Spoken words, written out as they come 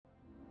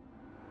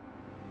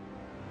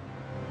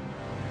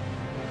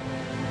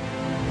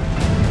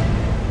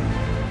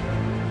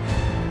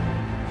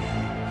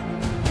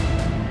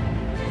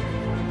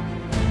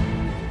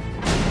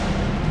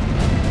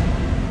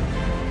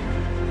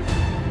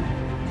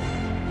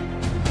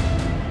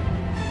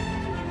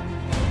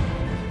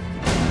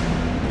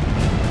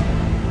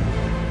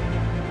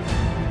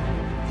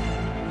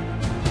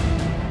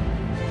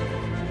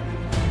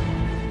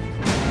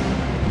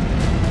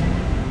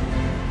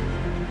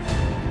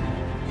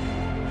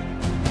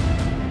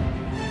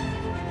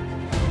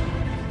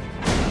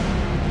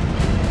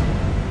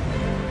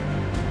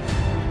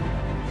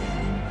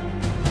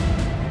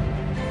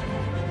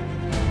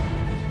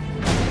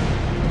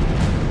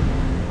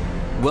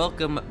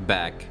Welcome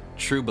back,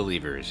 true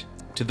believers,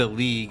 to the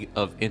League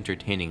of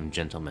Entertaining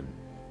Gentlemen,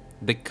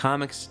 the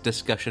comics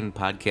discussion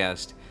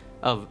podcast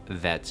of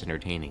That's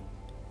Entertaining.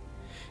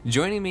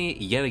 Joining me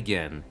yet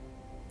again,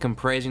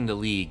 comprising the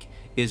league,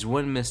 is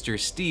one Mr.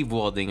 Steve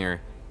Waldinger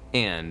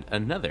and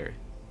another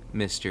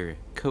Mr.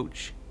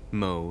 Coach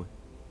Mo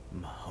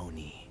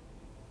Mahoney.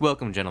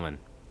 Welcome, gentlemen.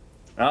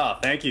 Oh,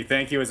 thank you.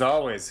 Thank you as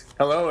always.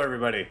 Hello,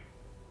 everybody.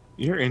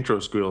 Your intro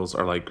squeals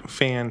are like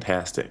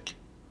fantastic.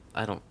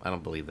 I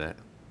don't believe that.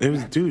 It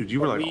was, dude,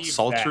 you were like all Believe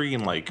sultry that.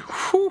 and like,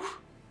 whew,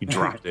 you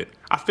dropped it.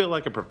 I feel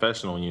like a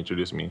professional when you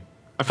introduced me.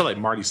 I feel like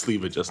Marty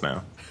Sleva just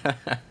now.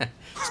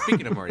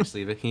 Speaking of Marty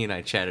Sleva, he and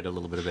I chatted a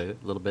little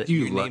bit.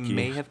 You Your lucky. name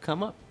may have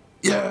come up.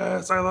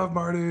 Yes, I love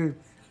Marty.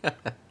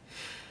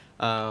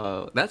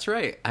 That's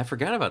right. I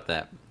forgot about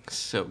that.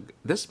 So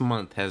this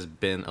month has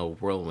been a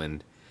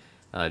whirlwind,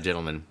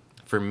 gentlemen,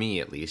 for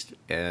me at least,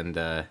 and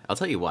I'll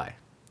tell you why.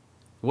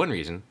 One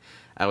reason,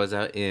 I was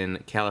out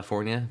in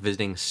California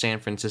visiting San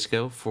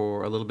Francisco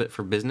for a little bit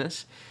for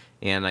business,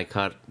 and I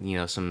caught,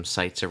 some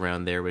sights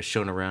around there, was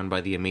shown around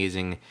by the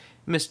amazing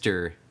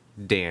Mr.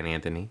 Dan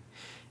Anthony,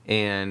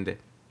 and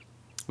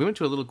we went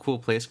to a little cool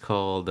place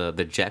called the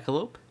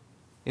Jackalope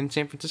in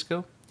San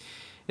Francisco.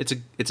 It's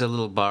a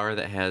little bar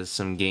that has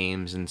some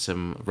games and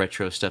some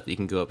retro stuff that you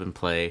can go up and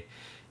play.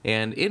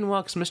 And in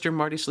walks Mr.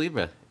 Marty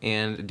Sleva,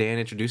 and Dan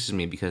introduces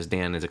me because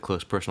Dan is a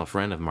close personal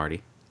friend of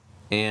Marty.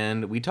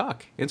 And we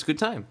talk. It's a good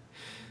time.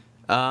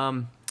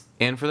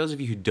 And for those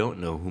of you who don't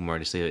know who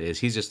Marty Sleva is,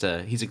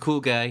 he's a cool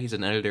guy. He's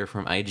an editor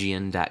from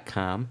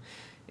IGN.com,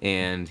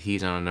 and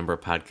he's on a number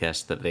of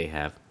podcasts that they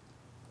have.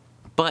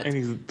 But And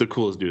he's the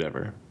coolest dude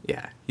ever.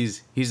 yeah,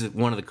 he's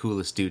one of the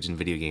coolest dudes in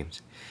video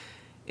games.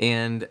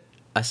 And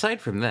aside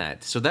from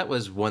that, so that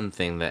was one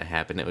thing that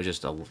happened. It was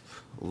just a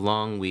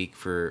long week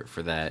for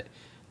that.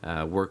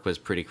 Work was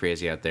pretty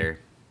crazy out there.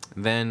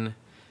 Then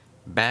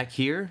back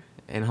here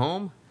and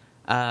home,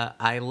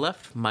 I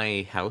left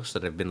my house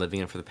that I've been living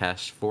in for the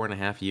past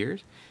 4.5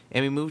 years,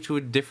 and we moved to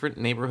a different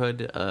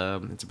neighborhood.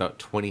 It's about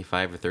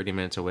 25 or 30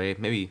 minutes away,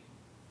 maybe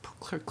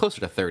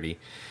closer to 30.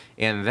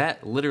 And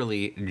that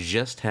literally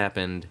just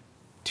happened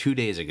 2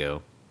 days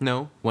ago.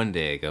 No, 1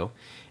 day ago.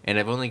 And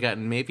I've only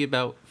gotten maybe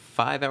about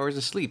 5 hours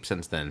of sleep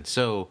since then.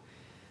 So,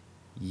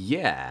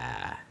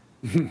 yeah.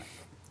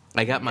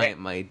 I got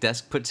my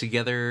desk put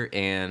together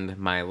and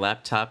my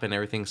laptop and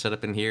everything set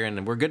up in here,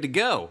 and we're good to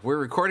go. We're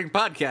recording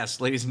podcasts,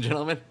 ladies and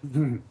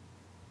gentlemen.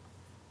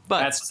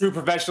 But That's true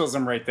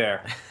professionalism right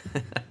there.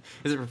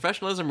 is it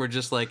professionalism or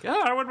just like,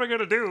 what am I going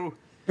to do?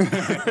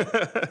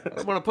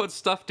 I want to put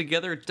stuff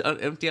together,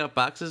 empty out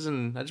boxes,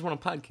 and I just want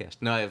a podcast.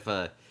 No,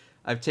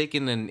 I've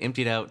taken and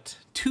emptied out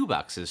 2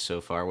 boxes so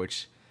far,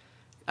 which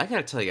I got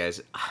to tell you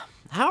guys,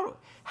 how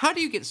do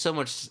you get so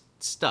much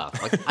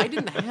stuff? Like, I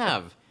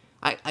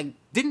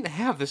didn't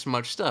have this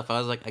much stuff. I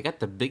was like, I got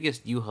the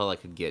biggest U-Haul I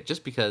could get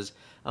just because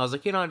I was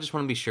like, I just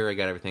want to be sure I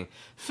got everything.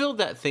 Filled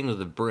that thing to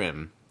the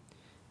brim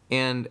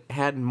and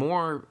had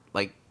more,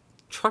 like,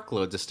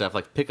 truckloads of stuff,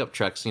 like pickup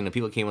trucks.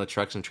 People came with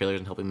trucks and trailers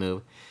and helped me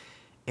move.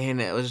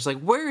 And it was just like,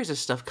 where is this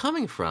stuff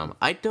coming from?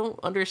 I don't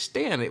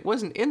understand. It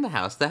wasn't in the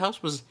house. The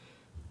house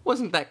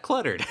wasn't that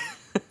cluttered.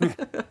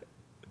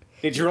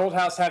 Did your old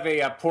house have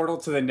a portal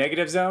to the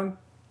negative zone?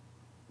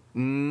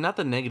 Not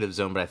the negative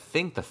zone, but I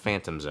think the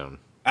phantom zone.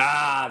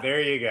 Ah,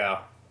 there you go.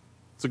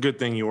 It's a good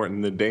thing you weren't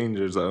in the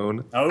danger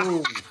zone.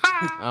 Oh,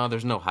 Oh,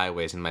 there's no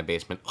highways in my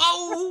basement.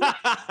 Oh!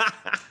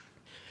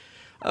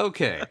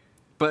 Okay,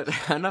 but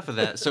enough of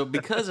that. So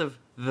because of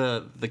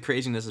the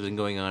craziness that's been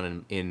going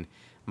on in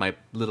my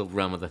little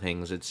realm of the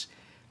things, it's,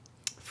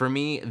 for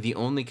me, the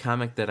only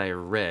comic that I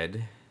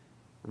read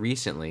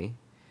recently,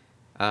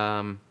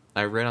 I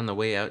read on the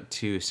way out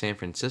to San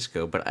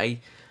Francisco, but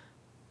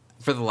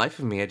for the life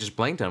of me, I just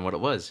blanked on what it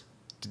was.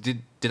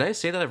 Did I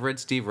say that I've read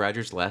Steve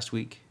Rogers last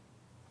week?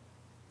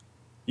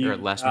 Or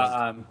last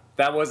month?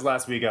 that was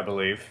last week, I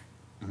believe.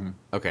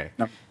 Okay.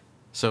 No.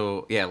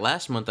 So, yeah,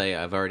 last month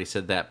I've already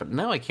said that, but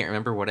now I can't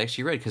remember what I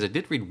actually read, because I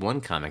did read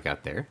one comic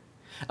out there.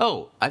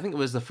 Oh, I think it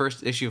was the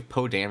first issue of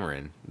Poe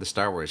Dameron, the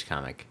Star Wars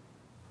comic.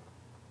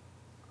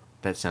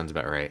 That sounds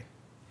about right.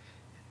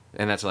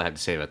 And that's all I have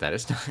to say about that.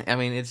 It's not,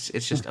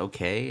 it's just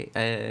okay.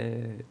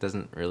 It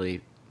doesn't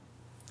really...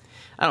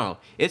 I don't know.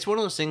 It's one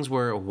of those things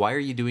where, why are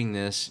you doing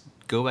this?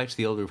 Go back to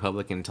the Old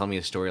Republic and tell me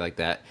a story like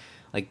that.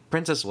 Like,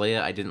 Princess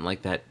Leia, I didn't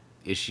like that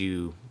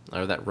issue,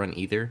 or that run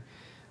either.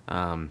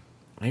 I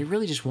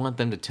really just want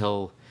them to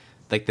tell,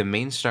 like, the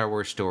main Star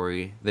Wars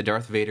story. The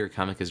Darth Vader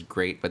comic is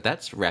great, but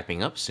that's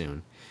wrapping up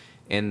soon.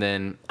 And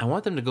then I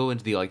want them to go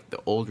into the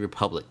Old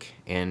Republic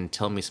and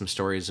tell me some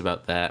stories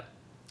about that.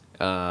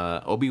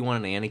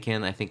 Obi-Wan and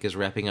Anakin, I think, is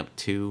wrapping up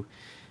too,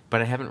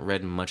 but I haven't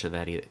read much of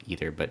that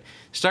either. But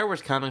Star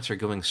Wars comics are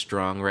going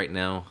strong right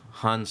now.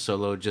 Han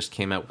Solo just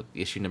came out with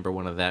issue number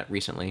 1 of that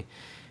recently,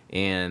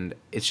 and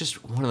it's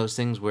just one of those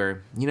things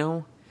where,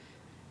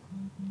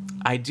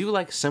 I do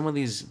like some of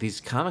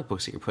these comic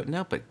books that you're putting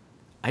out, but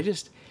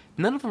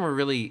none of them are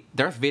really...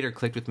 Darth Vader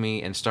clicked with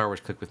me, and Star Wars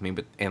clicked with me,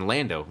 and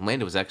Lando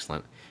was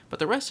excellent, but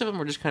the rest of them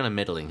were just kind of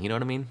middling, you know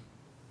what I mean?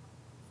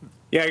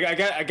 Yeah,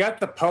 I got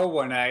the Poe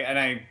one,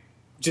 I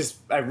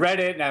read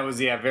it and I was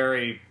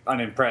very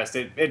unimpressed.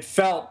 It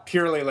felt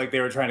purely like they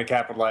were trying to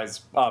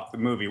capitalize off the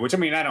movie, which I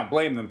mean I don't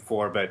blame them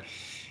for, but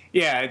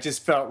yeah, it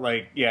just felt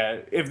like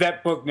if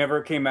that book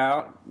never came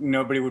out,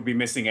 nobody would be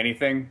missing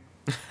anything.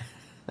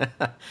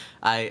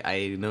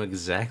 I know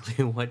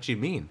exactly what you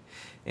mean,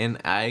 and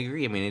I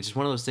agree. I mean, it's just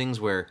one of those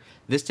things where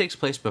this takes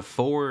place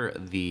before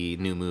the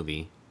new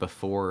movie,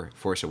 before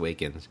Force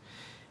Awakens,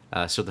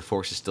 so the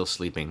Force is still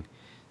sleeping.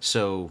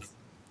 So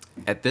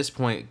at this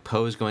point,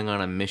 Poe's going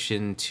on a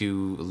mission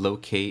to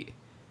locate.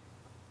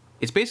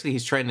 It's basically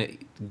he's trying to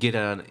get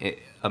on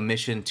a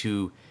mission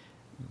to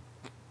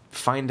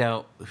find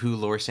out who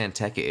Lor San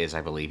Tekka is.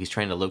 I believe he's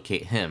trying to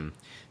locate him.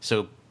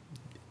 So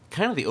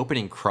kind of the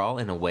opening crawl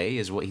in a way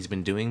is what he's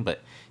been doing,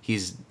 but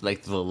he's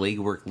like the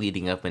legwork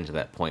leading up into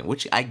that point,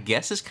 which I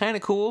guess is kind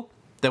of cool.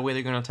 That way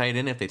they're going to tie it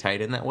in if they tie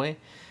it in that way.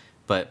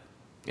 But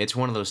it's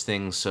one of those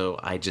things. So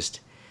I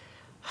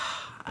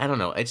don't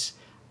know.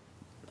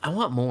 I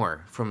want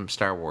more from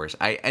Star Wars.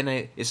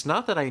 It's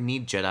not that I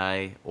need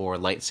Jedi or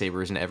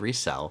lightsabers in every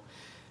cell.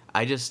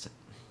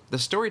 The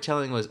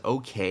storytelling was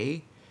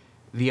okay.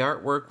 The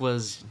artwork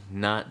was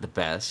not the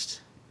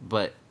best,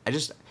 but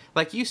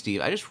like you,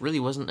 Steve, I just really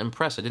wasn't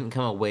impressed. I didn't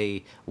come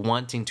away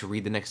wanting to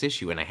read the next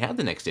issue, and I had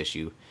the next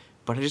issue,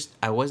 but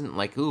I wasn't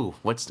like, ooh,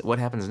 what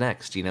happens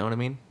next? You know what I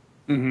mean?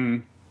 Mm-hmm.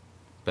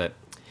 But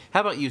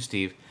how about you,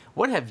 Steve?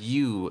 What have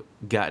you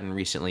gotten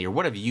recently, or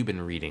what have you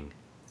been reading?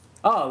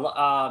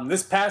 Oh,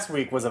 this past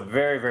week was a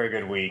very, very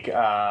good week.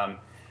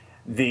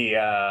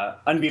 The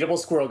Unbeatable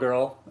Squirrel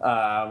Girl,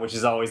 which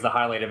is always the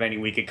highlight of any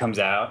week it comes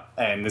out,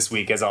 and this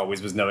week, as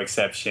always, was no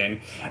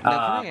exception. Now, can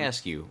I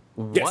ask you,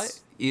 yes. what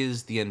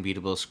is the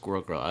Unbeatable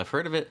Squirrel Girl? I've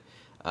heard of it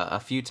a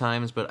few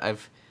times, but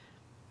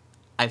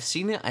I've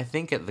seen it, I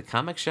think, at the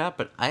comic shop,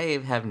 but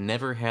I have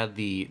never had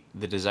the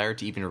desire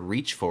to even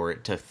reach for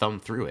it to thumb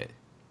through it.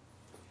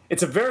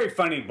 It's a very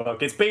funny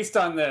book. It's based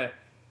on the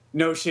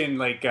notion,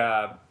 like,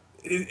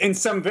 in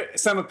some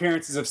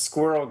appearances of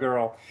Squirrel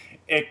Girl,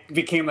 it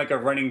became like a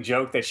running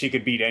joke that she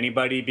could beat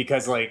anybody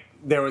because, like,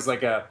 there was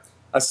like a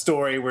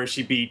story where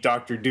she beat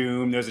Doctor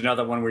Doom. There's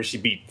another one where she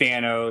beat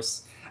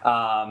Thanos.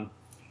 I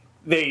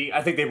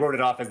think they wrote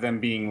it off as them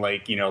being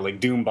like, like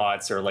Doom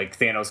bots or like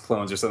Thanos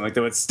clones or something like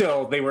that. But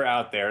still, they were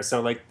out there.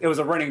 So like, it was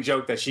a running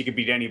joke that she could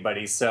beat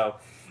anybody. So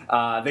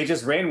they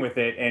just ran with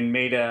it and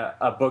made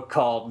a book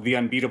called The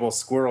Unbeatable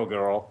Squirrel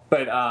Girl.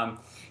 But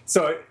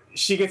so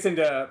she gets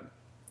into,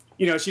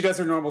 she does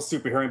her normal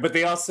superhero, but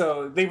they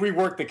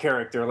rework the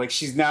character. Like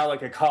she's now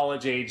like a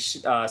college age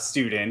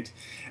student,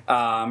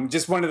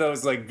 just one of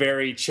those like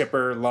very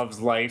chipper, loves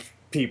life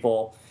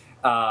people,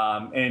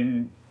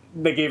 and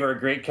they gave her a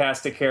great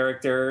cast of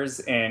characters,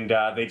 and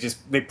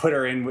they put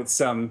her in with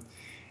some.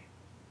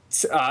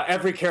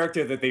 Every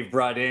character that they've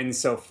brought in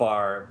so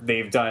far,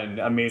 they've done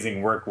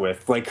amazing work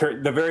with. Like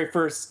the very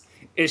first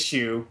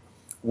issue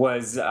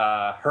was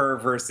her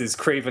versus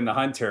Craven the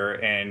Hunter,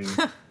 and.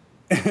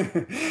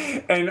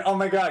 And oh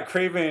my God,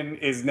 Craven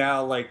is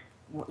now like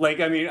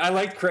I mean I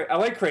like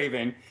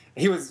Craven.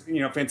 He was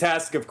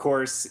fantastic, of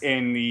course,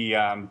 in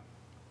the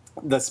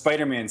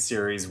Spider-Man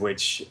series,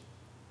 which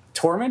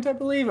Torment, I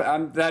believe.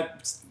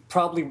 That's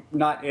probably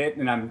not it,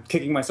 and I'm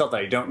kicking myself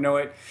that I don't know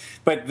it.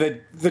 But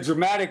the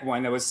dramatic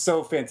one that was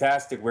so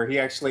fantastic, where he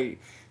actually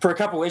for a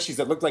couple issues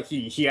it looked like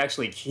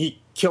he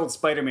killed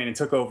Spider-Man and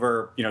took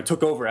over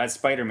as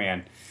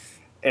Spider-Man.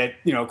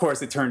 Of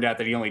course, it turned out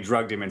that he only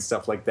drugged him and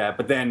stuff like that.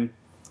 But then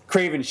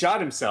Craven shot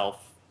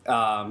himself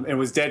and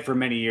was dead for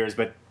many years.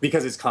 But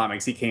because it's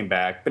comics, he came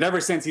back. But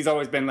ever since, he's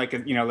always been like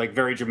like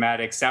very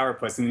dramatic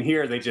sourpuss. And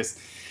here they just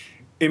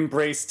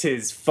embraced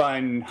his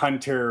fun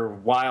hunter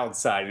wild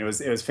side, and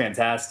it was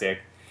fantastic.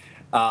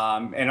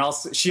 And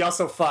also, she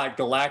also fought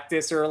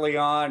Galactus early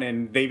on,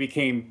 and they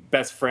became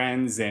best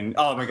friends. And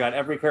oh my God,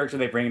 every character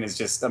they bring in is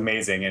just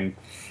amazing. And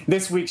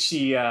this week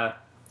she fought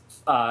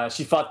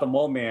the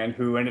Mole Man,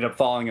 who ended up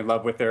falling in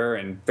love with her,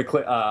 and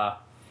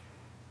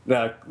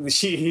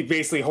he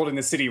basically holding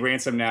the city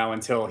ransom now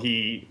until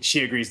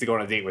she agrees to go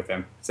on a date with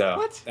him.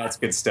 So that's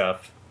good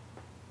stuff.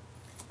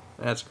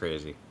 That's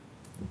crazy.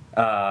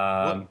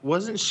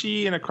 Wasn't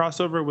she in a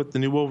crossover with the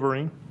new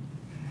Wolverine?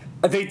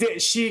 They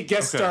did. She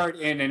guest starred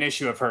in an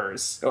issue of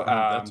hers.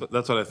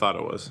 That's what I thought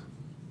it was.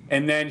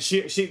 And then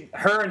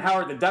her and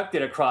Howard the Duck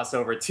did a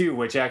crossover too,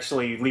 which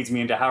actually leads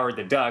me into Howard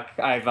the Duck.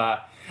 I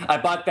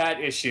bought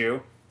that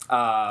issue. The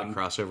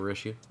crossover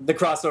issue? The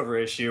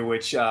crossover issue,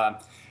 which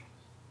I've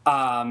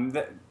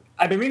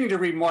been meaning to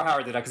read more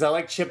Howard the Duck because I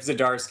like Chip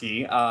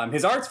Zdarsky.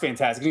 His art's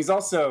fantastic. He's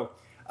also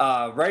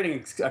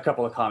writing a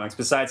couple of comics.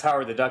 Besides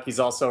Howard the Duck, he's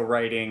also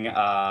writing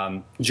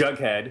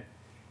Jughead,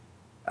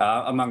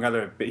 among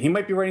other. He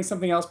might be writing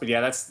something else, but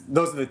yeah,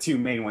 those are the two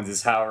main ones: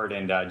 is Howard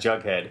and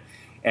Jughead.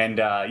 And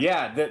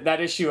that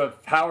issue of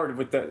Howard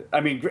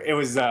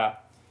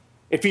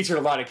it featured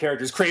a lot of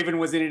characters. Craven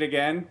was in it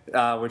again,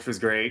 which was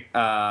great.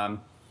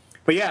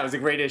 But yeah, it was a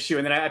great issue.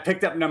 And then I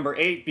picked up number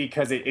 8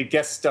 because it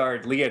guest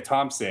starred Leah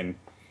Thompson,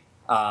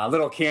 a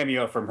little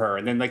cameo from her.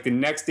 And then like the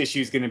next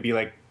issue is going to be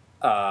like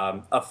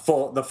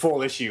the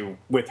full issue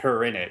with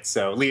her in it.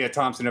 So Leah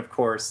Thompson, of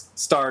course,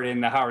 starred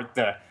in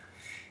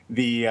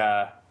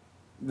the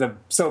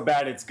So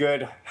Bad It's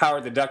Good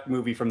Howard the Duck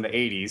movie from the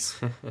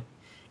 80s.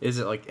 Is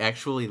it like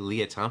actually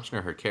Leah Thompson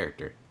or her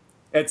character?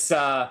 It's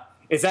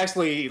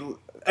actually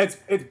it's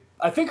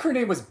I think her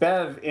name was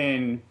Bev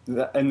in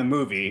the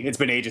movie. It's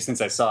been ages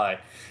since I saw it,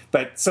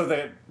 but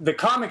so the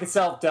comic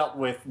itself dealt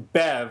with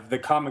Bev, the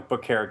comic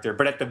book character.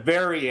 But at the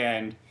very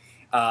end,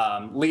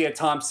 Leah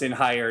Thompson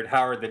hired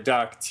Howard the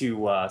Duck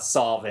to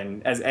solve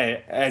an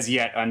as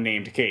yet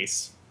unnamed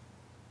case.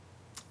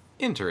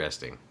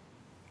 Interesting.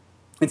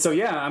 And so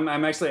yeah,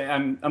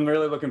 I'm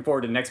really looking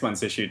forward to next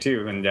month's issue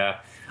too, and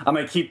I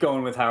might keep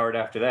going with Howard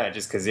after that,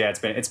 just because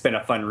it's been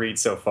a fun read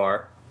so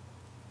far.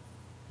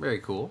 Very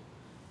cool.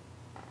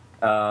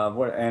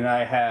 And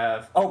I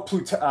have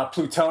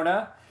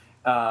Plutona.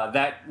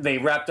 That they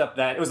wrapped up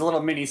that. It was a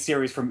little mini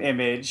series from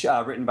Image,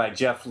 written by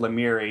Jeff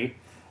Lemire.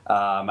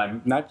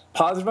 I'm not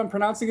positive I'm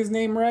pronouncing his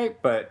name right,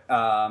 but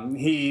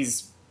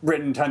he's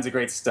written tons of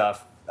great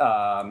stuff.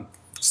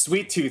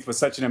 Sweet Tooth was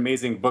such an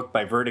amazing book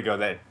by Vertigo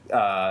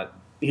that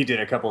he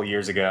did a couple of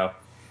years ago,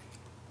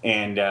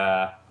 and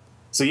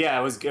so yeah,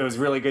 it was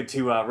really good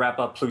to wrap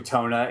up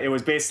Plutona. It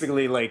was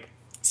basically like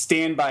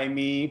Stand By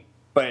Me,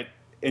 but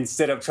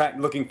instead of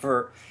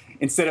the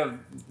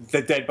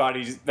dead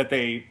bodies that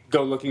they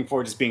go looking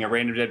for just being a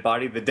random dead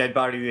body, the dead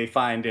body they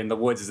find in the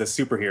woods is a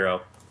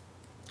superhero.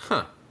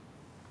 Huh.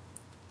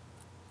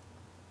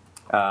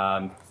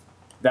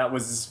 That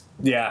was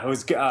it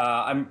was.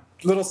 I'm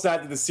a little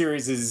sad that the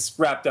series is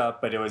wrapped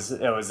up, but it was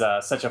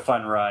such a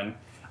fun run.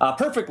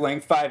 Perfect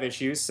length, 5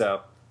 issues.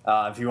 So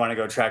if you want to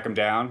go track them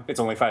down, it's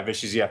only 5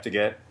 issues you have to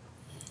get.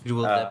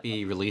 Will that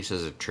be released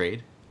as a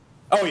trade?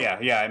 Oh yeah.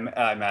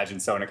 I imagine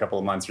so in a couple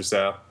of months or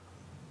so.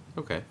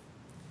 Okay.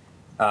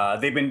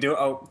 They've been doing.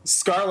 Oh,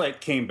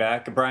 Scarlet came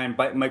back, a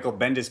Michael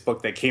Bendis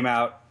book that came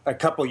out a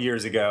couple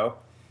years ago.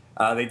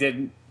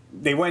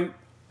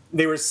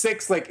 There were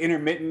 6 like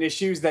intermittent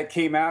issues that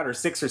came out, or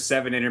 6 or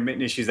 7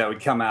 intermittent issues that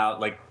would come out.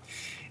 Like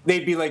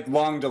they'd be like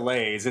long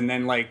delays, and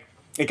then like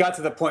it got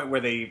to the point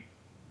where they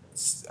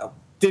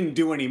didn't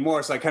do any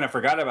more. So I kind of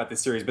forgot about the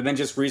series. But then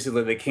just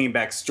recently they came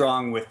back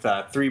strong with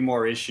 3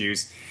 more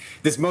issues.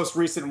 This most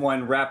recent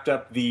one wrapped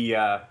up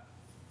the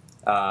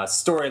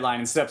storyline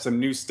and set up some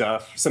new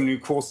stuff, some new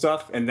cool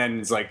stuff, and then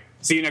it's like,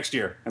 see you next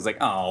year. I was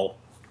like, oh.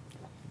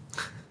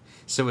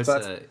 So it's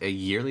a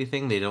yearly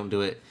thing? They don't do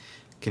it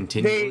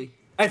continually?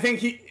 I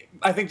think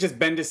just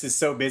Bendis is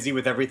so busy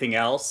with everything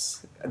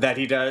else that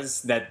he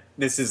does that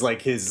this is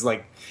like his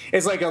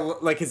it's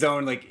like his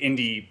own like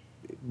indie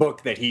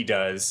book that he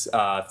does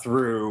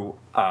through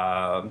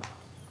Icon.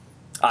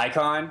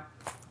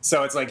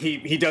 So it's like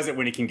he does it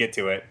when he can get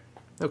to it.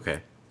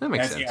 Okay, that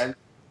makes sense.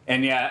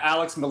 Yeah,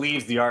 Alex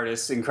Maleev's the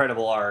artist,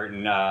 incredible art,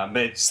 and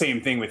but same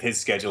thing with his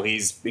schedule.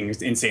 He's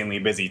insanely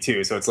busy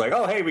too. So it's like,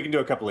 oh hey, we can do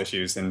a couple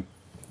issues, and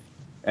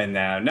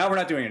now we're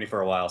not doing any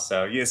for a while.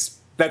 So yes,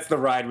 that's the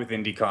ride with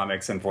indie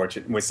comics.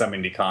 With some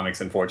indie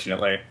comics,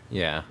 unfortunately.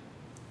 Yeah,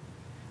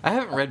 I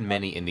haven't read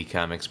many indie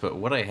comics, but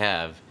what I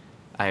have,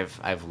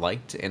 I've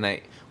liked,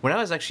 and when I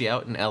was actually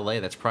out in LA,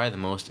 that's probably the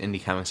most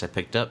indie comics I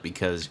picked up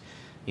because,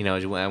 when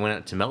I went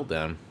out to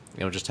Meltdown.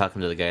 Just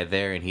talking to the guy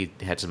there, and he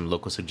had some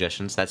local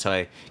suggestions. That's how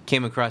I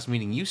came across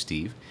meeting you,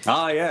 Steve.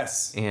 Ah,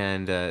 yes.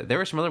 And there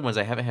were some other ones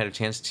I haven't had a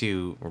chance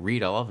to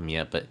read all of them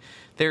yet, but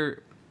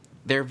they're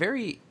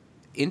very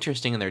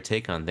interesting in their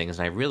take on things.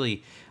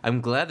 And I'm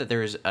glad that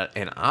there is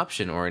an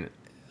option or an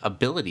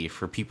ability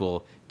for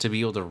people to be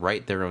able to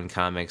write their own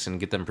comics and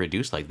get them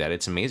produced like that.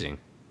 It's amazing.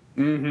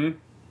 Mm-hmm.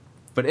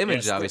 But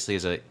Image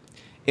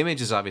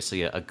Image is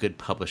obviously a good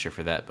publisher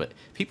for that, but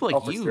people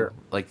like you, sure.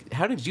 Like,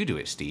 how did you do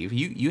it, Steve?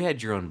 You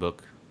had your own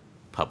book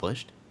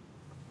published.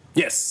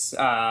 Yes.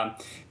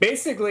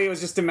 Basically, it was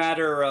just a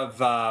matter of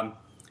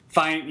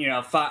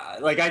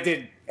like I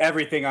did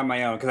everything on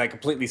my own because I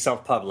completely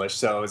self-published.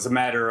 So it was a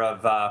matter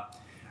of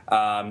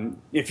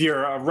if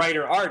you're a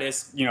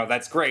writer-artist,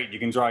 that's great. You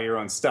can draw your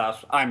own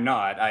stuff. I'm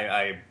not.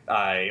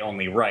 I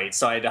only write.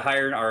 So I had to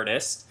hire an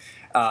artist,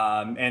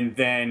 and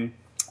then.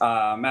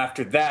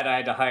 After that, I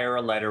had to hire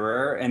a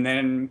letterer, and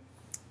then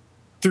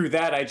through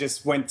that, I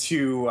just went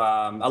to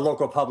a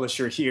local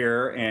publisher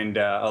here and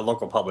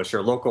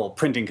local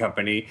printing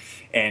company,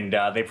 and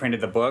they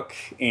printed the book,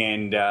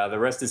 and the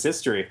rest is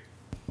history.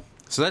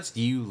 So that's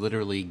you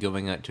literally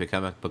going out to a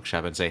comic book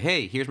shop and say,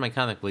 "Hey, here's my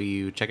comic. Will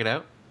you check it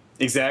out?"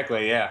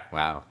 Exactly. Yeah.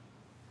 Wow.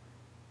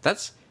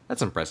 That's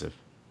impressive.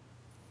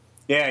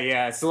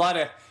 Yeah. It's a lot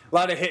of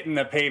hitting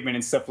the pavement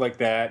and stuff like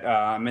that,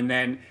 and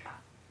then.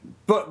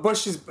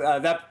 Bush is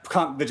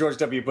the George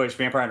W. Bush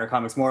Vampire Hunter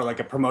comics more like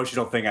a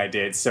promotional thing I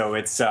did. So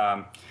it's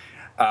I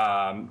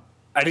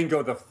didn't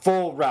go the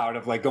full route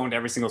of like going to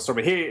every single store.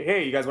 But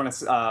hey, you guys want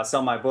to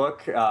sell my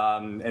book?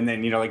 And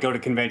then like go to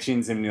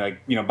conventions and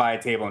buy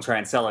a table and try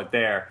and sell it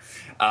there.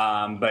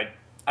 But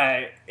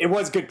it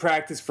was good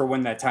practice for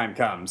when that time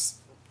comes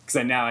because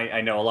now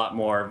I know a lot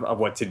more of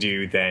what to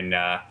do than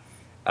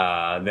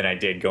I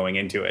did going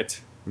into it.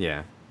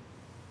 Yeah,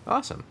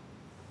 awesome.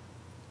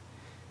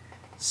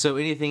 So,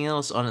 anything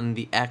else on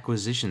the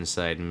acquisition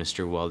side,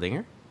 Mr.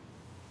 Waldinger?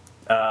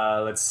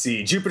 Let's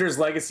see. Jupiter's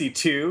Legacy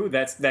 2,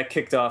 that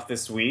kicked off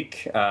this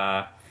week.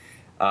 They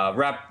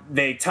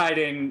tied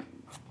in.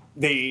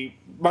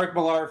 Mark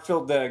Millar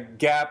filled the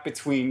gap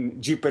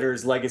between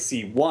Jupiter's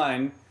Legacy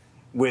 1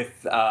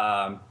 with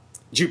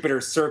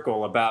Jupiter's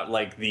Circle, about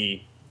like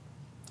the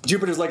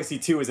Jupiter's Legacy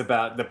 2 is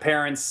about the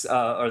parents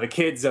or the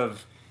kids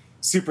of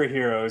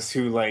superheroes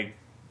who like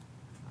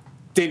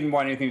didn't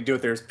want anything to do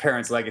with their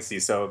parents' legacy,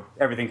 so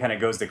everything kind of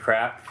goes to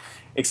crap,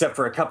 except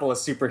for a couple of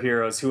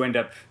superheroes who end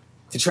up,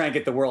 to try and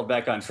get the world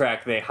back on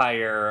track, they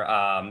hire,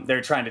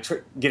 they're trying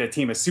to get a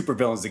team of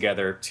supervillains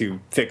together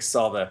to fix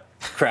all the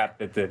crap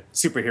that the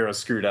superheroes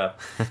screwed up.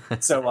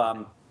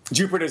 So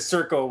Jupiter's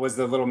Circle was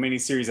the little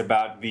miniseries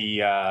about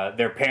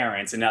their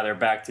parents, and now they're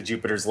back to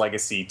Jupiter's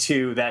Legacy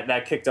 2.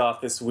 That kicked off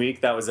this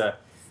week. That was a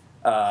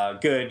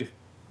good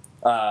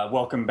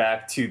welcome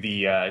back to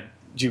the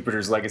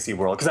Jupiter's Legacy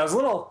world, because I was a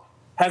little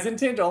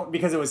hesitant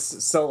because it was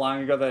so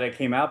long ago that it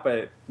came out,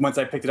 but once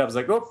I picked it up, I was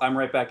like, oh, I'm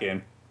right back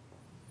in.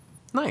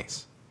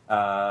 Nice.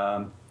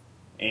 And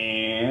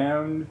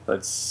I'm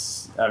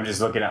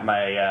just looking at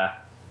my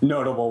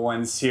notable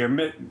ones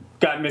here.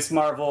 Got Miss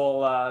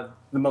Marvel,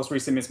 the most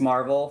recent Miss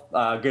Marvel.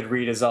 Good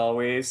read as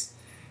always.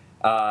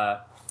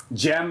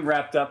 Gem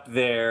wrapped up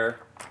their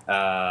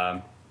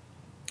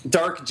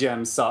Dark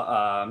Gem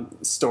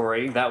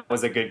story. That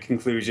was a good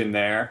conclusion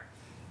there.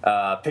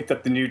 Picked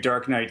up the new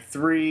Dark Knight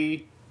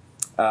 3.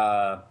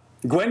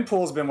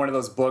 Gwenpool's been one of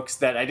those books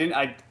that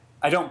I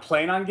don't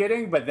plan on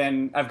getting, but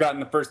then I've gotten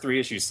the first 3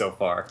 issues so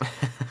far.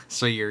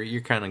 So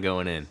you're kind of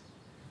going in.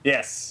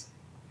 Yes.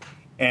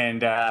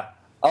 And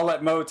I'll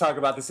let Mo talk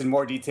about this in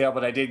more detail,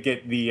 but I did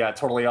get the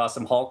Totally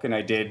Awesome Hulk, and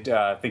I did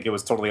think it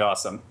was totally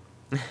awesome.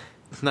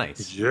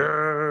 Nice.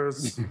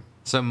 Yes.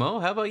 So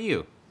Mo, how about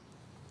you?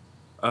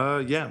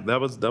 Yeah,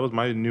 that was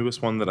my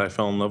newest one that I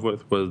fell in love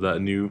with, was that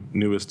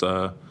newest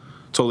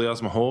Totally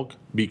Awesome Hulk,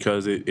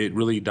 because it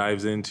really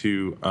dives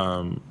into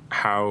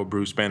how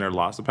Bruce Banner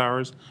lost the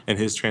powers and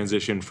his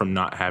transition from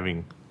not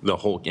having the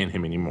Hulk in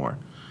him anymore.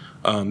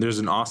 There's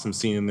an awesome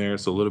scene in there,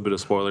 so a little bit of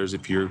spoilers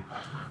if you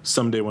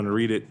someday want to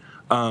read it.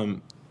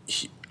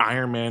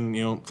 Iron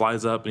Man,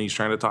 flies up and he's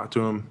trying to talk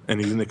to him,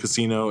 and he's in the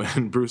casino,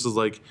 and Bruce is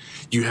like,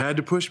 "You had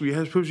to push me,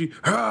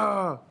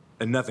 ah!"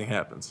 And nothing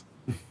happens,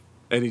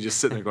 and he's just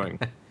sitting there going,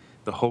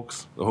 "The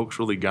Hulk's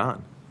really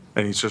gone,"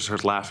 and he just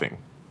starts laughing.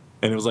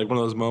 And it was like one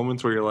of those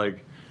moments where you're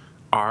like,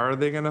 are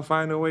they going to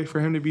find a way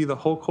for him to be the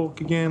Hulk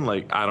again?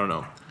 Like, I don't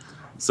know.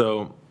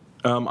 So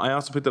I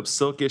also picked up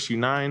Silk issue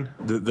 9,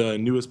 the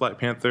newest Black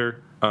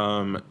Panther.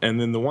 And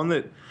then the one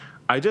that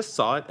I just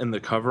saw it, and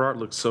the cover art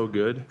looked so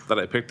good that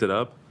I picked it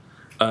up.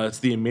 It's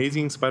the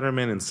Amazing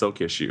Spider-Man and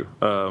Silk issue.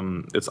 I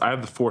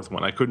have the 4th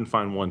one. I couldn't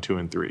find 1, 2,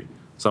 and 3.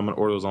 So I'm going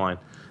to order those online.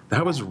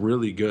 That was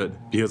really good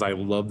because I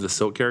love the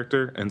Silk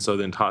character, and so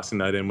then tossing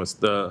that in was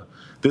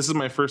this is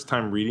my first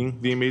time reading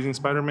The Amazing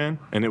Spider-Man,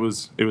 and it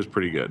was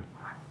pretty good.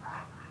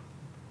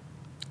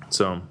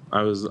 So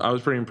I was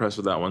pretty impressed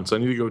with that one. So I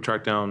need to go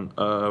track down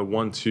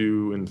 1,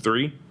 2, and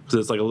 3, because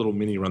it's like a little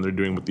mini run they're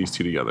doing with these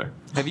 2 together.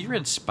 Have you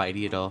read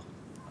Spidey at all?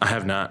 I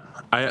have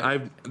not.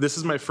 This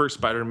is my first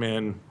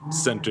Spider-Man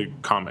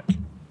centric comic.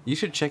 You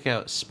should check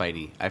out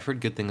Spidey. I've heard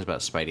good things about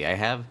Spidey. I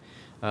have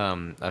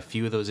a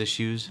few of those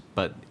issues,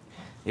 but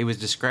it was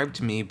described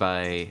to me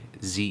by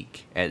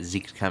Zeke at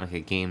Zeke's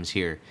Comic Games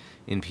here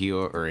in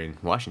Peoria, or in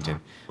Washington,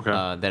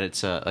 that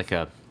it's like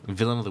a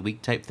villain of the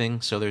week type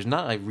thing. So there's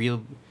not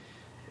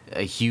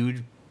a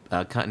huge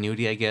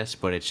continuity, I guess,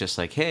 but it's just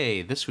like,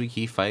 hey, this week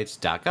he fights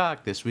Doc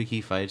Ock, this week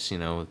he fights,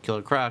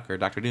 Killer Croc or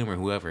Doctor Doom or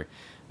whoever.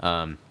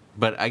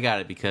 But I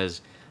got it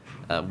because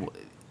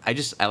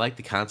I like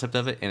the concept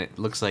of it, and it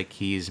looks like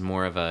he's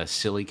more of a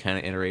silly kind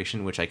of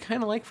iteration, which I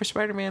kind of like for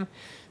Spider-Man.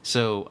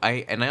 So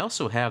I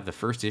also have the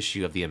first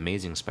issue of The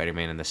Amazing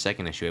Spider-Man and the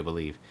second issue, I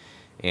believe.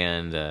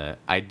 And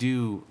I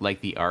do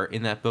like the art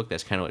in that book.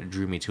 That's kind of what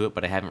drew me to it,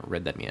 but I haven't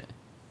read them yet.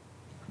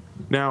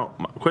 Now,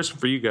 my question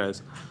for you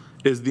guys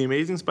is: The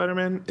Amazing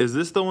Spider-Man, is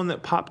this the one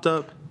that popped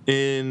up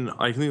in,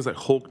 I think it's like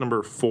Hulk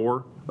number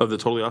 4 of the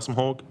Totally Awesome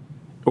Hulk,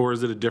 or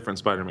is it a different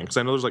Spider-Man? Because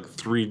I know there's like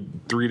three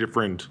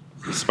different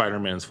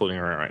Spider-Mans floating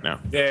around right now.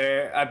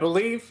 I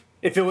believe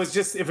if it was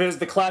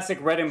the classic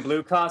red and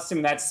blue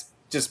costume, that's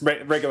just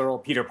regular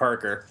old Peter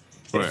Parker.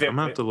 Right, I'm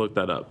gonna have to look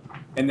that up.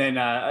 And then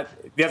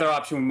the other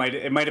option might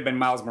have been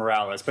Miles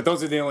Morales, but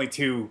those are the only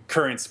 2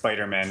 current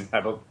Spider-Men,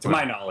 to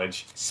my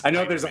knowledge. I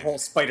know there's a whole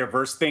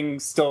Spider-Verse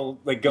thing still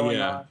going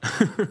on,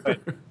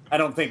 but I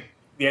don't think.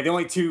 Yeah, the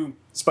only 2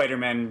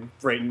 Spider-Men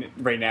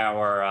right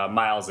now are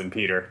Miles and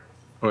Peter.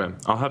 Okay,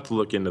 I'll have to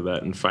look into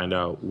that and find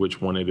out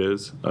which one it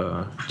is.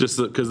 Just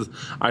because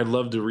I'd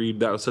love to read.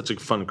 That was such a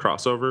fun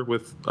crossover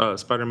with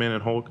Spider-Man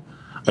and Hulk.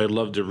 I'd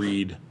love to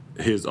read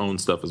his own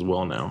stuff as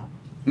well now.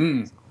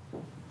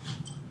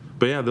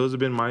 But yeah, those have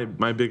been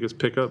my biggest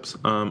pickups.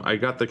 I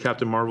got the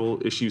Captain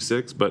Marvel issue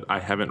 6, but I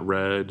haven't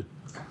read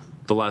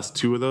the last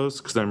 2 of those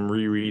because I'm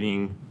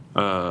rereading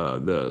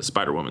the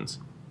Spider-Woman's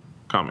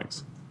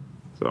comics.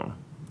 So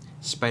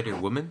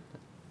Spider-Woman?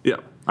 yeah.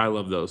 I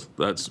love those.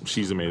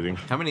 She's amazing.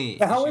 How many?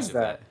 How issues is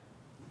of that?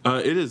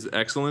 It is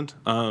excellent.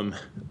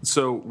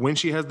 So when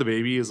she has the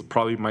baby is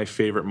probably my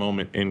favorite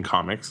moment in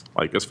comics.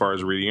 Like as far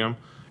as reading them,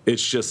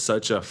 it's just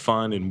such a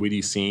fun and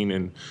witty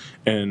scene,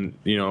 and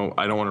you know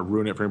I don't want to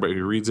ruin it for anybody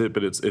who reads it,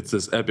 but it's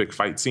this epic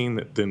fight scene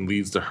that then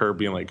leads to her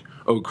being like,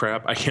 oh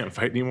crap, I can't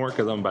fight anymore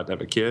because I'm about to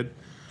have a kid.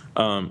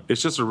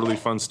 It's just a really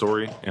fun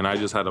story, and I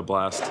just had a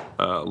blast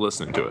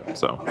listening to it.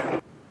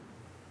 So.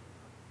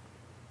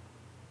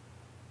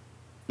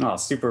 Oh,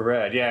 super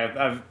rad.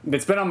 Yeah,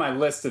 it's been on my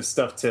list of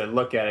stuff to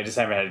look at. I just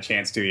haven't had a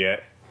chance to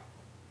yet.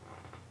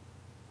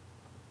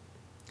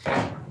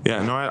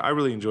 Yeah, no, I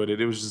really enjoyed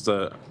it. It was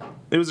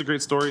a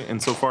great story,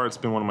 and so far it's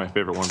been one of my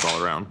favorite ones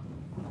all around.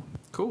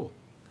 Cool.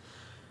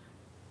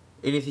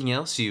 Anything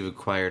else you've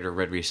acquired or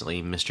read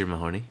recently, Mr.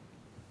 Mahoney?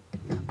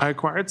 I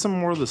acquired some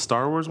more of the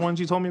Star Wars ones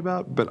you told me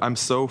about, but I'm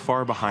so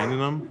far behind in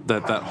them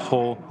that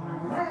whole...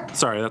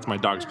 Sorry, that's my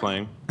dogs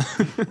playing.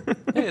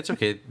 Hey, it's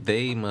okay.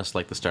 They must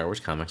like the Star Wars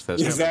comics.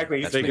 That's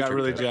Exactly. That's They my got trick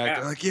really to it. jacked.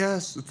 They're like,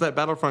 yes, it's that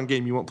Battlefront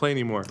game you won't play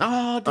anymore.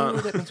 Oh,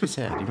 dude, that makes me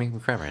sad. You're making me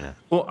cry right now.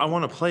 Well, I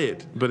want to play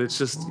it, but it's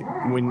just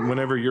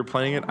whenever you're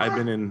playing it, I've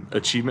been in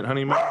achievement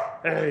hunting mode.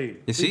 Hey,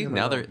 You see,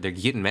 now they're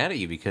getting mad at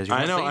you because you're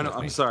I not know. playing with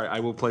I'm me. sorry.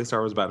 I will play Star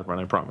Wars Battlefront.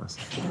 I promise.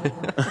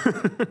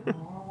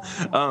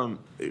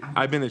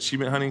 I've been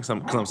achievement hunting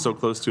because I'm so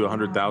close to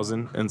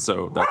 100,000, and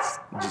so that's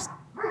just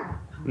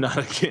not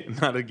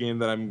a game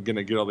that I'm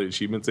gonna get all the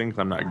achievements in because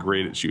I'm not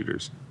great at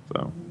shooters.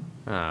 So,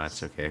 Oh,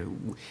 it's okay.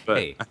 but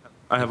Hey,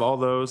 I have all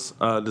those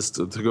just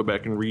to go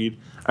back and read.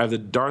 I have the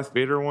Darth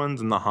Vader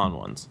ones and the Han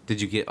ones.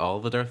 did you get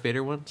all the Darth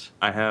Vader ones?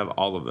 I have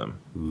all of them.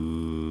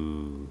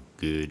 Ooh,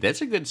 good.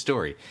 That's a good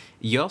story.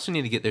 You also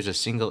need to get, there's a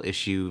single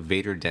issue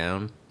Vader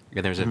Down,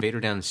 and there's a Vader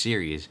Down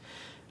series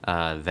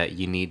that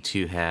you need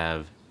to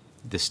have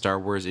the Star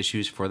Wars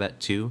issues for that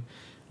too.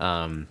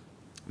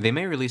 They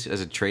may release it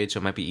as a trade, so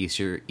it might be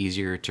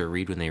easier to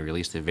read when they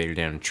release the Vader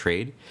Down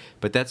trade,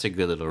 but that's a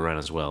good little run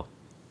as well.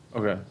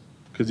 Okay.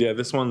 Because yeah,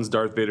 this one's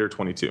Darth Vader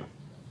 22.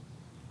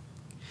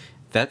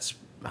 That's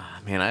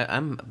man,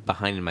 I'm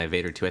behind in my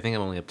Vader too. I think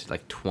I'm only up to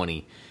like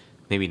 20,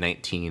 maybe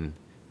 19,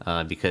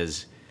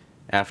 because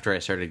after I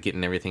started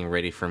getting everything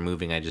ready for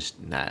moving,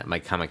 my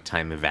comic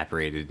time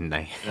evaporated, and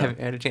I haven't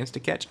had a chance to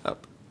catch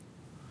up.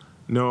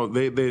 No,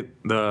 the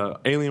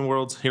Alien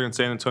Worlds here in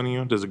San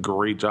Antonio does a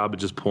great job of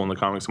just pulling the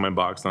comics in my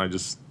box, and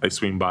I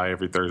swing by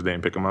every Thursday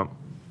and pick them up.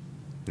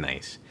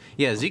 Nice.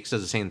 Yeah, Zeke's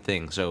does the same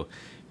thing. So,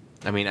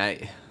 I mean,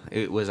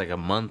 it was like a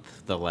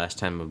month the last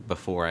time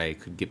before I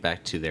could get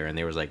back to there, and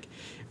there was like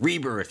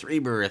rebirth,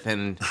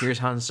 and here's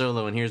Han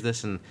Solo, and here's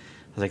this, and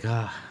I was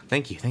like,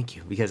 thank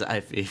you, because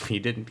if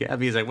you didn't get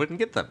these, I wouldn't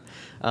get them.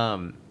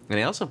 And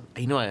I also,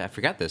 I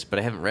forgot this, but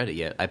I haven't read it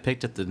yet. I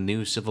picked up the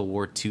new Civil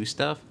War II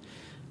stuff.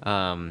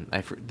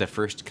 The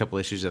first couple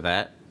issues of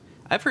that.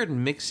 I've heard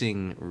mixed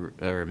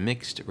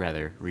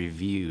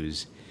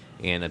reviews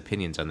and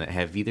opinions on that.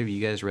 Have either of you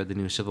guys read the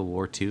new Civil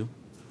War II?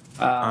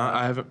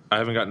 I haven't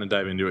gotten to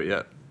dive into it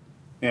yet.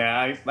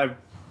 Yeah, I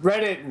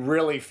read it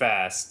really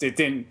fast. It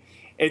didn't.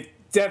 It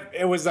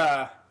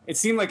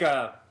seemed like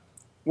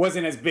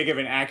wasn't as big of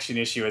an action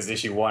issue as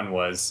issue 1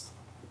 was.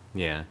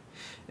 Yeah,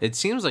 it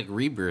seems like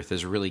Rebirth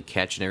is really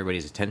catching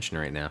everybody's attention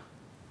right now.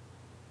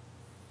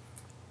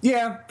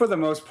 Yeah, for the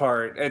most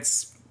part,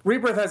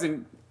 Rebirth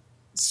hasn't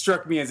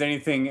struck me as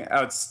anything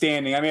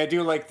outstanding. I mean, I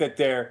do like that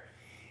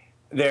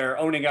they're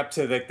owning up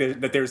to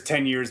that there's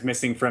 10 years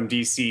missing from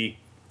DC,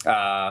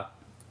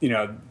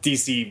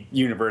 DC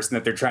universe, and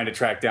that they're trying to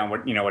track down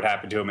what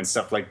happened to him and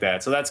stuff like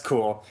that. So that's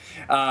cool.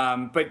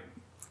 But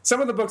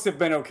some of the books have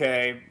been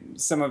okay.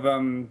 Some of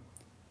them,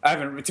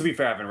 to be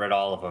fair, I haven't read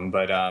all of them,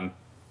 but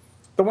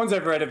the ones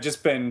I've read have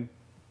just been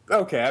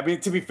okay. I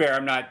mean, to be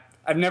fair,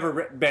 I've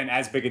never been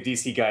as big a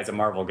DC guy as a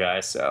Marvel guy,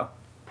 so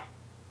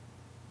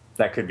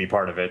that could be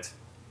part of it.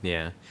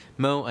 Yeah.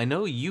 Mo, I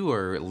know you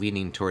are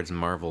leaning towards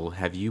Marvel.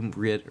 Have you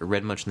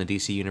read much in the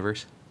DC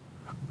universe?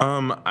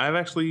 I've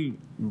actually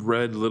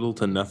read little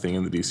to nothing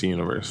in the DC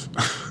universe.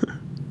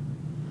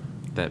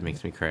 That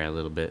makes me cry a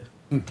little bit.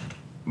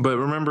 But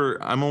remember,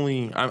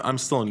 I'm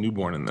still a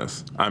newborn in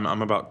this.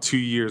 I'm about 2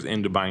 years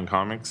into buying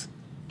comics.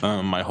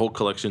 My whole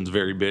collection's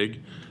very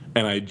big,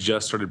 and I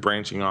just started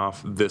branching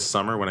off this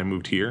summer when I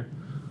moved here.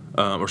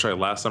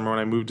 Last summer when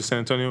I moved to San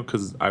Antonio,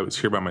 because I was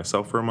here by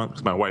myself for a month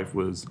because my wife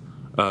was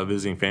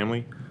visiting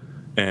family,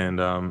 and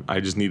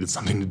I just needed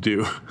something to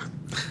do.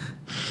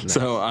 Nice.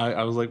 So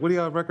I was like, what do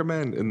y'all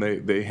recommend? And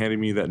they handed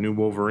me that new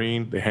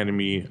Wolverine. They handed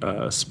me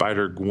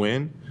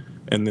Spider-Gwen.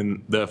 And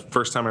then the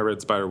first time I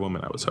read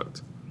Spider-Woman, I was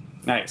hooked.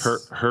 Nice.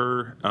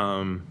 Her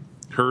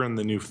and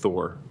the new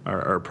Thor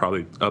are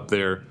probably up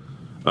there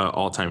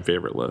all-time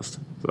favorite list.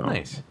 So.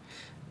 Nice.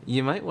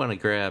 You might want to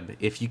grab,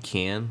 if you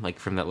can, like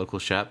from that local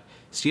shop,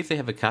 see if they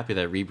have a copy of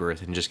that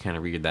Rebirth and just kind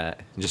of read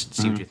that and just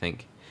see what you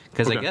think.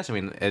 Because I guess,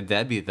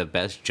 that'd be the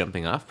best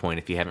jumping off point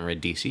if you haven't read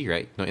DC,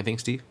 right? Don't you think,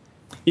 Steve?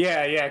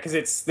 Yeah, because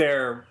it's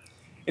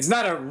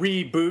not a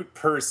reboot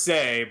per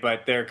se,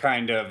 but they're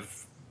kind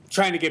of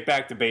trying to get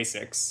back to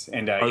basics.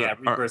 And yeah,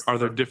 Rebirth. Are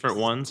there different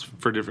ones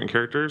for different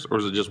characters, or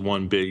is it just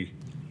one big?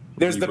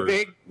 There's Rebirth? the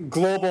big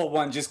global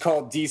one just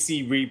called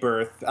DC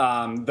Rebirth.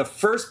 The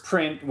first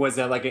print was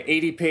like an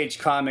 80-page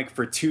comic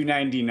for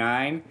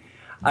 $2.99.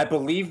 I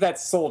believe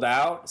that's sold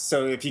out.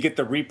 So if you get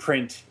the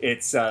reprint,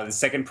 it's the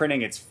second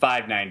printing. It's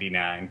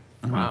 $5.99.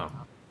 Wow.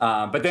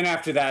 But then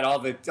after that, all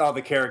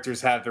the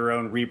characters have their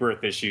own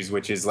Rebirth issues,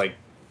 which is like,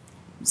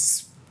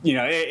 it's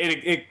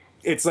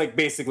like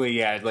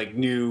basically like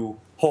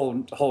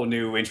whole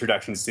new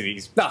introductions to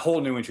these. Not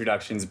whole new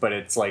introductions, but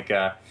it's like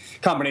a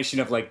combination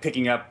of like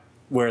picking up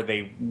where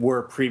they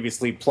were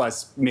previously,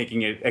 plus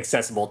making it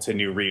accessible to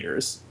new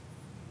readers.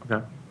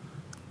 Okay.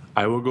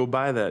 I will go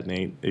buy that,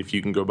 Nate, if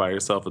you can go buy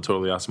yourself a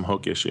Totally Awesome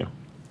Hulk issue.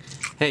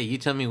 Hey, you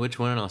tell me which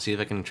one, and I'll see if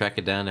I can track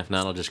it down. If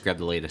not, I'll just grab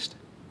the latest.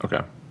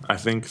 Okay. I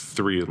think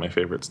 3 is my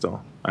favorite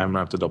still. I'm going to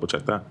have to double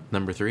check that.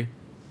 Number 3?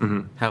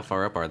 Mm-hmm. How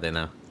far up are they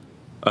now?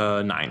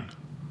 9.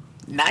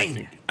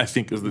 9? I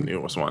think is the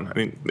newest one. I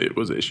think it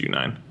was issue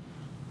 9.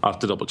 I'll have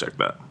to double check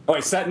that. Oh,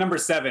 it's set number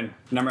 7.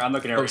 I'm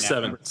looking at it right now.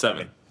 7. Number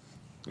 7.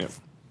 Yeah.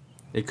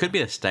 It could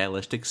be a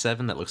stylistic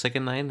 7 that looks like a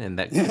 9, and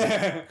that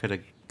could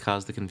have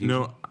caused the confusion.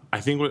 No, I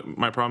think what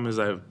my problem is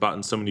I've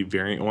bought so many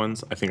variant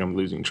ones, I think I'm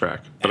losing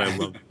track. But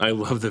I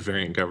love the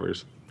variant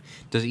covers.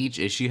 Does each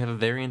issue have a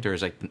variant, or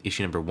is like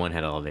issue number 1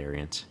 had all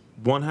variants?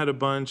 1 had a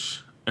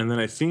bunch, and then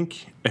I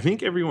think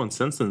everyone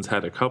since then's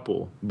had a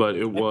couple, but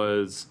it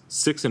was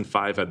 6 and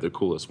 5 had the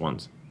coolest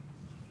ones.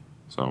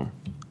 So.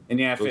 And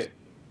yeah, if it.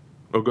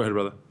 Oh, go ahead,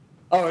 brother.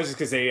 Oh, I was just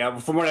gonna say,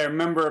 from what I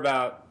remember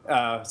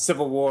about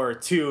Civil War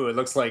 2, it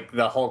looks like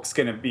the Hulk's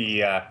gonna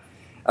be a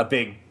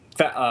big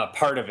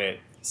part of it.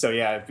 So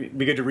yeah, it'd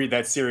be good to read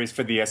that series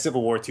for the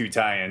Civil War 2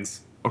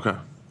 tie-ins. Okay,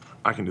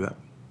 I can do that.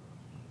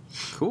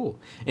 Cool.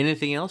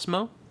 Anything else,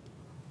 Mo?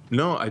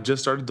 No, I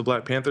just started the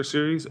Black Panther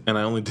series, and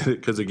I only did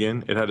it because,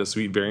 again, it had a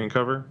sweet variant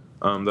cover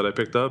that I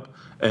picked up,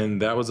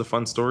 and that was a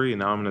fun story, and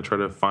now I'm going to try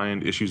to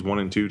find issues 1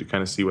 and 2 to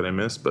kind of see what I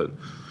missed, but,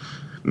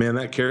 man,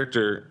 that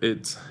character,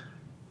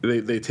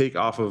 they take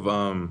off of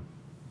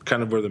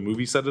kind of where the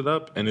movie set it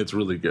up, and it's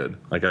really good.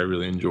 Like, I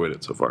really enjoyed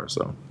it so far,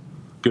 so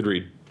good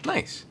read.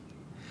 Nice.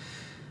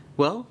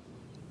 Well,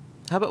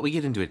 how about we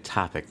get into a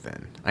topic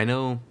then? I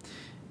know,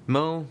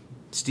 Mo,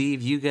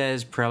 Steve, you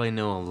guys probably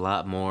know a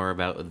lot more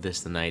about this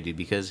than I do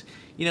because,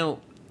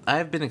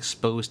 I've been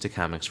exposed to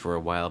comics for a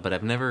while, but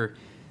I've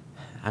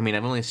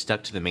only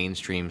stuck to the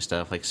mainstream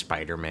stuff like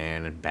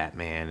Spider-Man and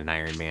Batman and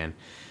Iron Man.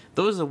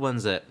 Those are the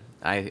ones that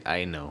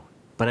I know.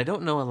 But I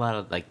don't know a lot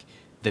of, like,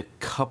 the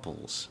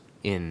couples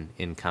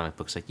in comic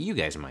books like you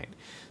guys might.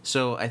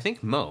 So I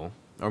think Mo,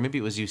 or maybe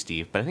it was you,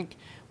 Steve, but I think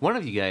one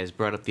of you guys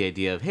brought up the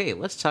idea of, hey,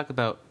 let's talk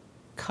about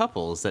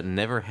couples that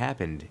never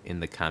happened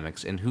in the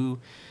comics, and who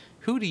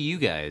do you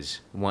guys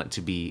want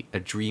to be a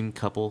dream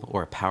couple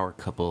or a power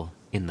couple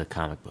in the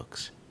comic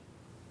books?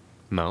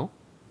 Mo?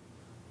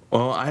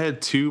 Well, I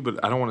had 2,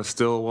 but I don't want to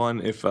steal one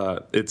if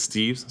it's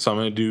Steve's. So I'm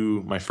going to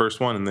do my first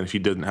one, and then if he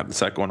doesn't have the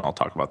second one, I'll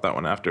talk about that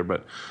one after.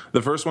 But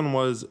the first one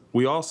was,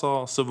 we all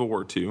saw Civil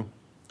War 2,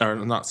 or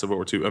not Civil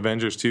War 2,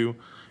 Avengers 2,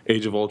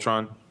 Age of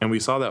Ultron, and we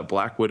saw that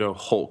Black Widow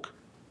Hulk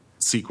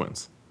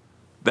sequence.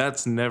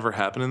 That's never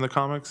happened in the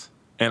comics,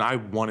 and I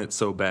want it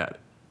so bad.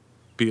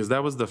 Because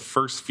that was the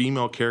first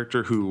female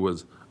character who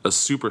was a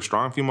super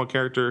strong female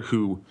character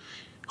who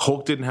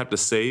Hulk didn't have to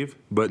save,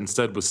 but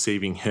instead was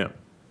saving him.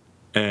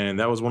 And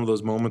that was one of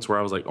those moments where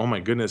I was like, oh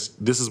my goodness,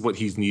 this is what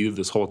he's needed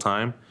this whole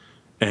time.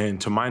 And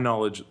to my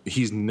knowledge,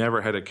 he's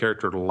never had a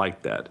character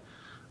like that.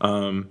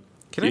 Can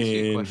I ask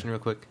you a question real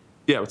quick?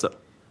 Yeah, what's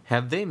up?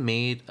 Have they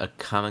made a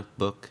comic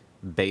book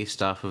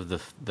based off of the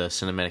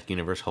cinematic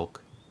universe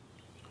Hulk?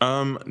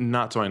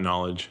 Not to my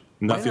knowledge.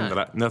 Nothing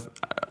that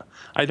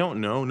I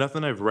don't know.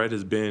 Nothing I've read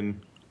has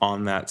been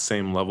on that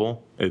same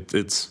level.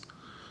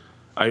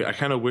 I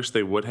kind of wish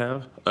they would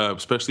have,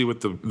 especially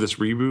with this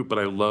reboot. But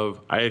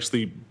I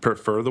actually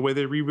prefer the way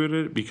they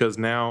rebooted it, because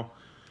now,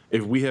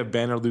 if we have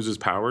Banner loses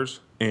powers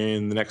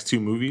in the next 2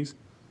 movies,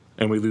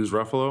 and we lose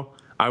Ruffalo,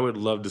 I would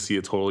love to see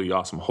a Totally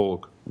Awesome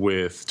Hulk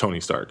with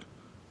Tony Stark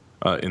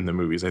in the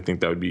movies. I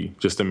think that would be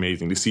just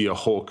amazing to see a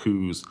Hulk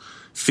who's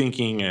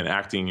thinking and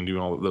acting and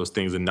doing all of those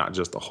things, and not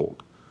just a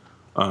Hulk.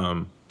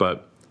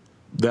 But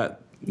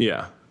that,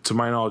 yeah, to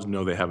my knowledge,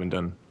 no, they haven't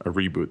done a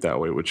reboot that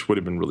way, which would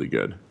have been really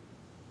good.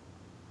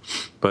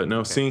 But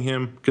no, seeing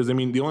him, because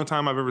the only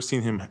time I've ever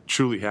seen him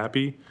truly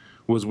happy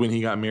was when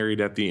he got married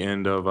at the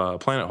end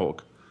of Planet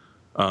Hulk.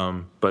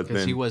 But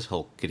because he was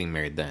Hulk getting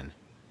married then.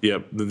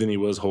 Yep, then he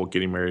was Hulk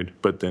getting married,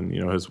 but then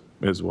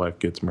his wife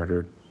gets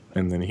murdered,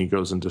 and then he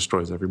goes and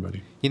destroys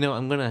everybody.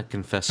 I'm gonna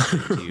confess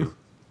something to you,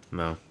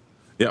 Mo.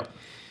 Yep.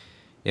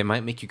 It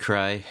might make you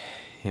cry.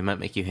 It might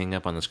make you hang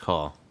up on this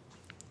call.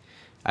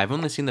 I've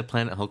only seen the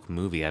Planet Hulk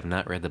movie. I've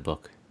not read the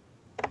book.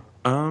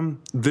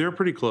 They're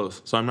pretty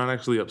close, so I'm not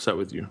actually upset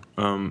with you.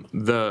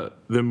 The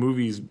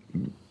movie's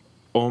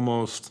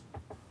almost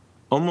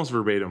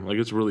verbatim. Like,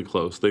 it's really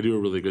close. They do a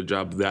really good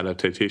job of the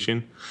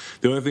adaptation.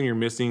 The only thing you're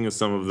missing is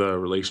some of the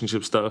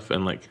relationship stuff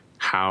and like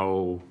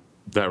how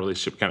that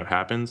relationship kind of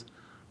happens.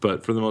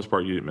 but for the most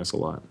part, you didn't miss a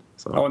lot.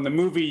 So. Oh, and the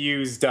movie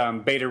used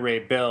Beta Ray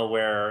Bill,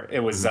 where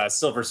it was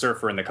Silver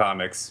Surfer in the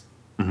comics.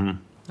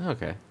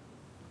 Okay.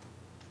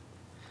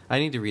 I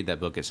need to read that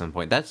book at some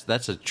point.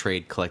 That's a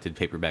trade collected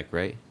paperback,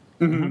 right?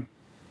 Mm-hmm.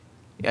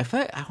 Yeah,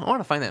 I want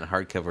to find that in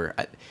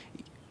hardcover.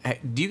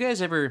 Do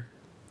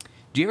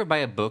you ever buy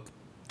a book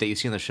that you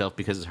see on the shelf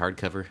because it's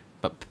hardcover,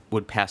 but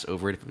would pass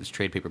over it if it was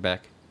trade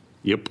paperback?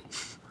 Yep.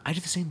 I do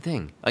the same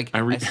thing. Like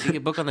I see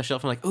a book on the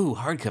shelf, I'm like, ooh,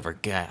 hardcover.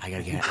 God, I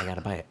gotta get it. I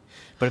gotta buy it.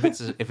 But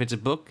if it's a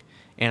book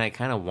and I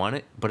kind of want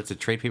it, but it's a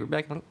trade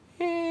paperback, I'm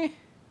like,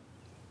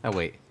 I'll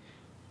wait.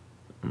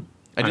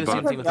 I do the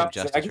same thing with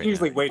Injustice. I can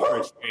usually wait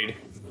for a trade.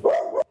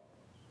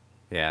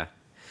 Yeah.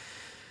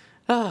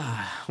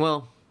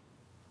 Well,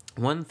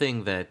 one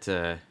thing that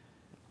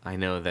I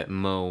know that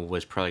Mo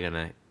was probably going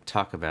to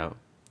talk about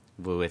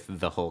with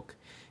the Hulk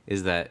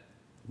is that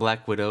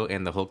Black Widow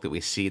and the Hulk that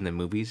we see in the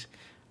movies,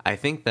 I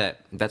think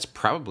that's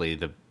probably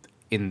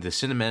in the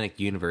cinematic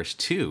universe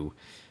too,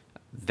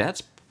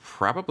 that's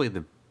probably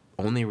the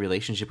only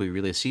relationship we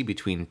really see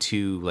between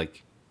two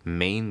like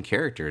main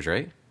characters,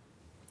 right?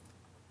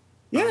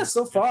 Yeah,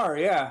 so far,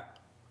 yeah.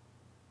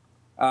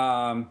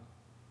 Because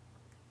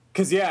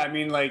I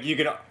mean, like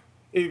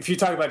if you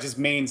talk about just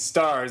main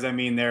stars, I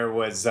mean, there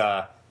was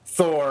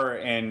Thor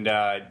and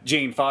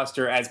Jane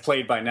Foster as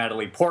played by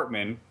Natalie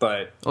Portman,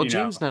 but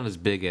Jane's not as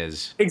big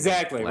as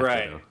exactly Black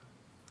right. Widow.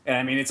 And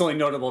I mean, it's only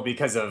notable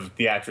because of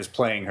the actress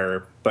playing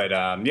her. But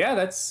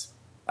that's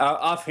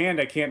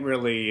offhand. I can't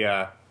really.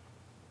 I'm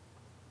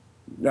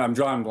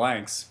drawing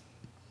blanks.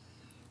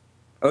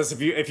 Unless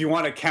if you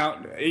want to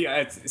count,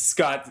 it's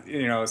Scott,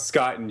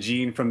 Scott and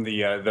Jean from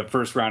the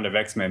first round of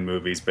X-Men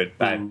movies, but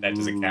that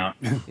doesn't count.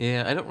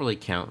 Yeah, I don't really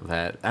count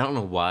that. I don't know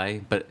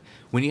why, but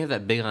when you have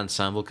that big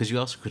ensemble, because you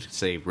also could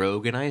say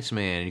Rogue and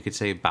Iceman, you could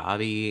say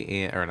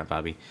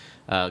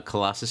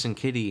Colossus and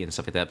Kitty and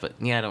stuff like that. But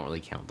yeah, I don't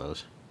really count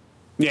those.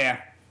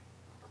 Yeah.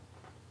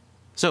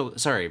 So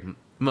sorry,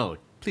 Mo.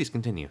 Please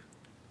continue.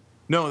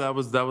 No, that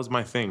was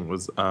my thing.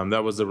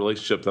 That was the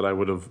relationship that I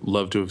would have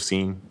loved to have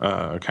seen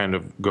kind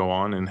of go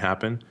on and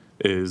happen.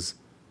 Is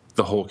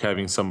the Hulk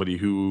having somebody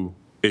who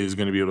is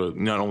going to be able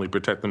to not only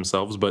protect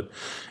themselves, but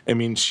I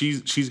mean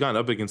she's gotten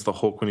up against the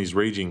Hulk when he's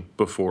raging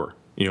before,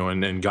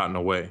 and then gotten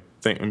away.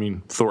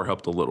 Thor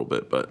helped a little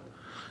bit, but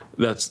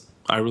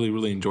I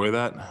really enjoy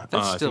that.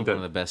 That's still one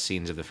of the best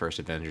scenes of the first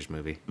Avengers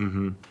movie.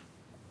 Mm-hmm.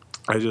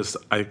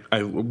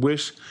 I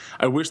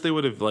wish they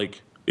would have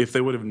if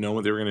they would have known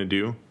what they were going to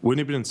do, wouldn't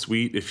it have been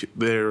sweet if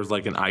there was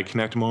like an eye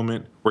connect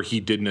moment where he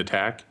didn't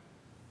attack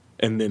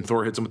and then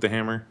Thor hits him with the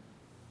hammer?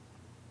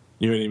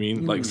 You know what I mean?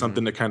 Mm-hmm. Like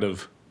something to kind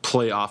of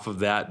play off of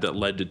that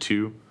led to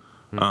two.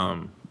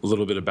 Mm-hmm. A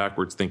little bit of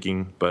backwards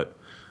thinking. But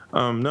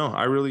no,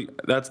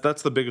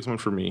 that's the biggest one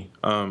for me.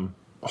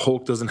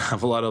 Hulk doesn't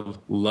have a lot of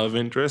love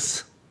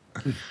interests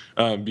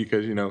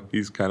because,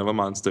 he's kind of a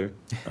monster.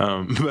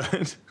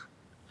 But...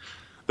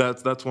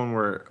 That's one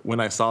where when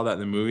I saw that in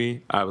the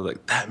movie, I was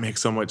like, that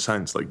makes so much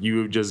sense. Like you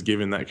have just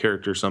given that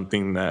character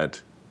something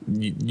that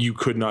you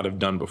could not have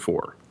done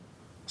before.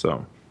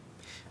 So,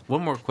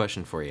 one more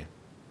question for you.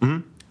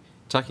 Mm-hmm.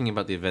 Talking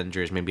about the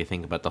Avengers, maybe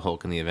think about the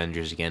Hulk and the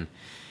Avengers again.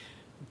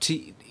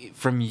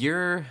 From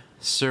your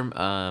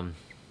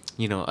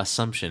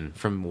assumption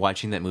from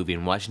watching that movie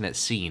and watching that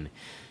scene,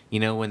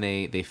 when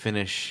they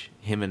finish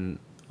him and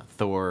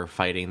Thor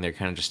fighting, they're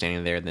kind of just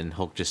standing there, and then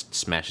Hulk just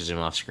smashes him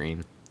off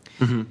screen.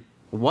 Mm-hmm.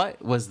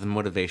 What was the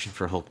motivation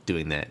for Hulk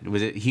doing that?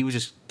 Was it he was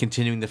just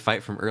continuing the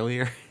fight from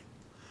earlier?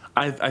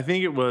 I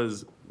think it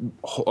was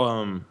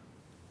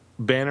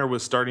Banner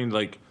was starting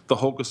the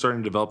Hulk was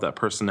starting to develop that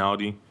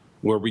personality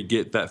where we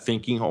get that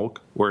thinking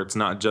Hulk, where it's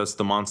not just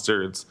the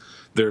monster,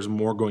 there's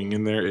more going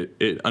in there.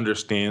 It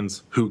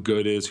understands who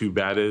good is, who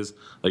bad is,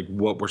 like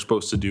what we're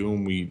supposed to do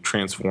when we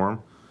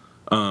transform.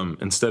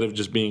 Instead of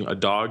just being a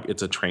dog,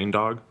 it's a trained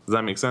dog. Does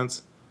that make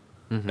sense?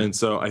 Mm-hmm. And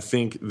so I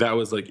think that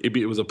was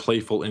it was a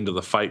playful end of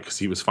the fight because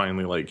he was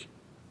finally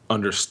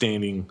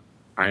understanding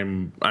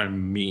I'm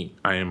me.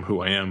 I am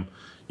who I am.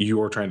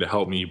 You are trying to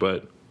help me,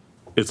 but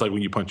it's like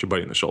when you punch your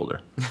buddy in the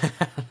shoulder.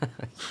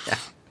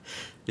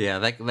 Yeah,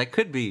 that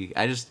could be.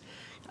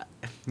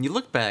 You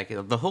look back,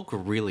 the Hulk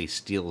really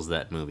steals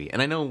that movie. And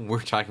I know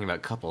we're talking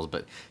about couples,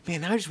 but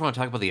man, now I just want to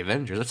talk about the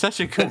Avengers. That's such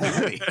a good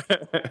movie.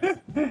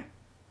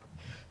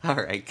 All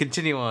right,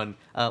 continue on.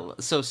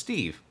 So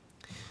Steve,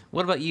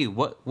 what about you?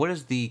 What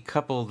is the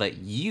couple that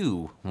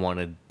you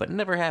wanted but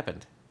never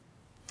happened?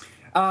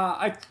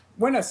 I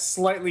went a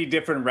slightly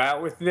different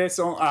route with this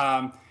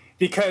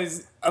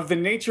because of the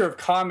nature of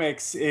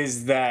comics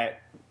is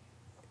that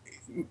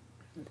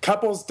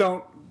couples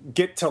don't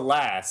get to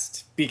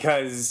last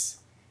because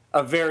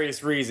of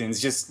various reasons.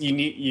 Just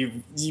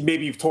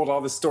maybe you've told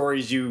all the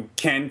stories you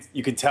can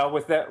tell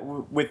with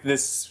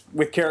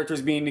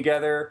characters being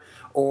together,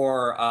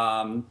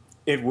 or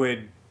it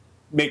would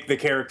make the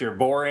character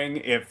boring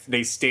if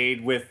they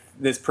stayed with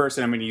this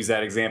person. I'm going to use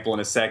that example in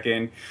a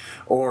second.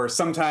 Or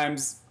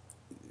sometimes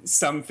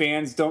some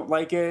fans don't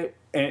like it,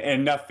 and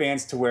enough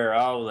fans to where,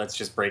 let's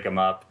just break them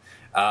up.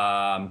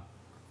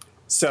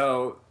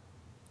 So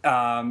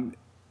along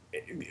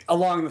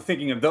the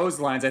thinking of those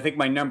lines, I think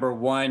my number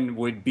one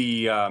would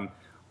be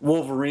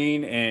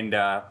Wolverine and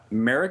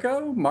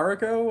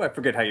Mariko. I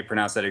forget how you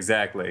pronounce that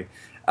exactly,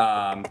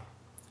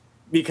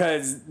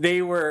 because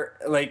they were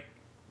like,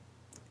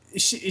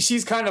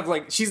 she's kind of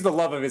like, she's the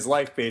love of his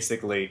life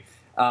basically.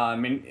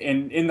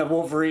 In the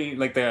Wolverine,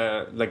 like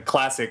the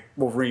classic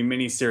Wolverine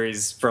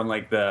miniseries from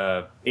like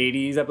the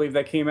 80s, I believe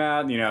that came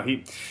out. You know,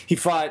 he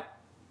fought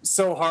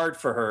so hard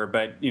for her,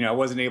 but you know,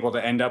 wasn't able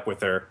to end up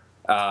with her.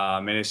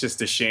 And it's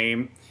just a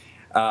shame,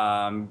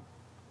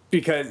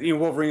 because you know,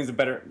 Wolverine's a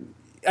better.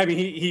 I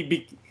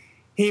mean,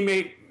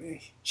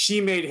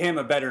 she made him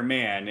a better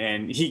man,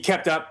 and he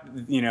kept up,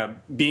 you know,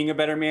 being a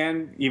better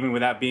man even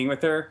without being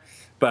with her.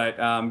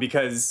 But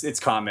because it's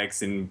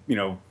comics, and you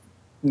know,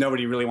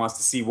 nobody really wants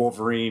to see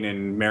Wolverine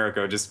and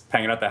Mariko just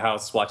hanging out the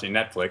house watching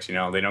Netflix. You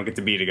know, they don't get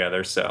to be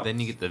together. So Then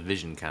you get the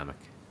Vision comic.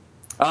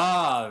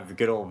 the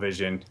good old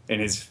Vision and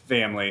his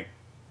family.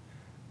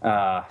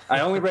 I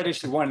only read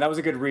issue 1. That was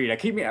a good read. I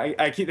keep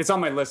it's on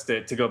my list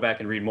to go back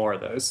and read more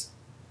of those.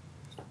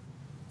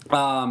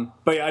 But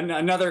yeah,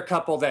 another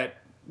couple that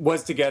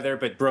was together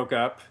but broke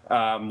up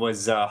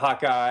was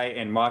Hawkeye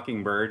and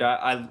Mockingbird.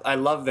 I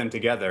love them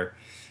together.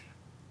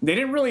 They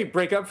didn't really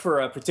break up for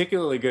a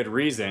particularly good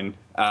reason.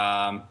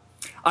 I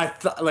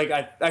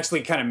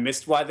actually kind of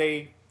missed why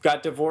they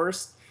got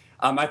divorced.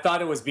 I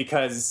thought it was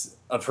because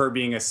of her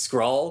being a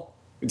Skrull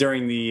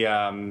during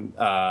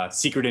the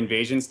Secret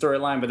Invasion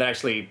storyline, but that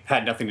actually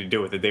had nothing to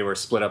do with it. They were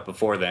split up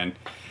before then.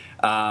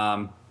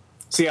 So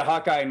yeah,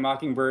 Hawkeye and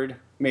Mockingbird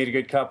made a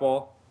good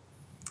couple.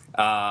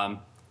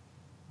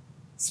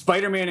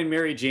 Spider-Man and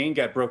Mary Jane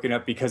got broken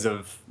up because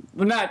of,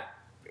 well, not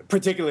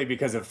particularly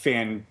because of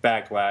fan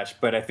backlash,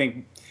 but I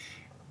think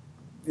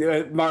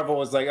Marvel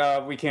was like,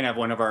 oh, we can't have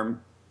one of our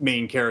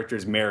main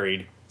characters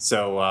married,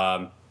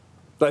 so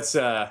let's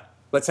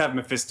have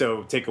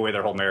Mephisto take away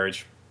their whole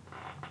marriage.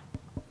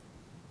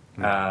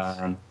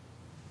 And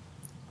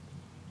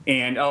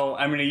I'm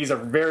going to use a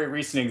very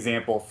recent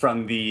example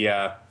from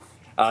the.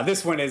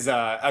 This one is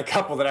a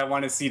couple that I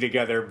want to see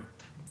together.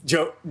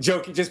 Joke,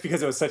 just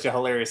because it was such a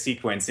hilarious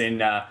sequence in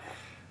the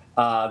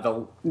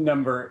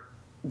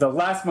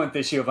last month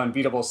issue of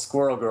Unbeatable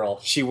Squirrel Girl.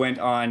 She went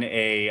on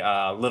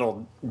a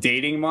little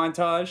dating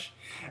montage,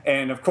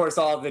 and of course,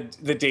 all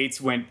the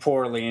dates went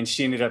poorly, and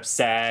she ended up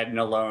sad and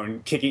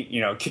alone,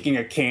 kicking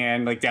a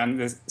can like down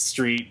the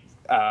street.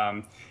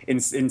 In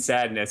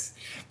sadness.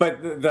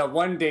 But the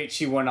one date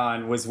she went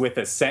on was with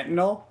a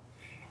Sentinel,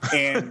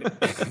 and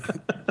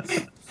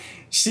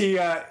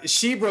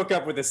she broke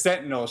up with a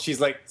Sentinel. She's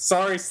like,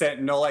 sorry,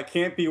 Sentinel, I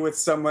can't be with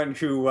someone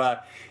who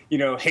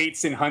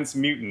hates and hunts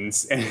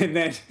mutants. And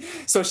then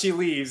so she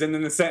leaves, and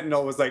then the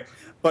Sentinel was like,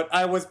 but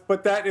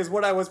that is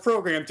what I was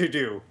programmed to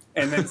do.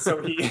 And then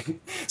so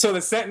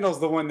the Sentinel's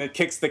the one that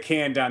kicks the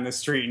can down the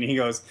street, and he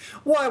goes,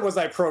 why was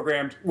I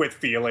programmed with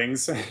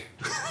feelings?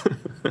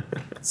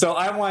 So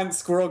I want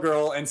Squirrel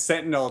Girl and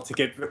Sentinel to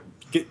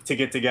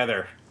get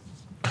together.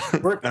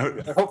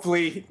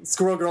 Hopefully,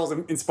 Squirrel Girl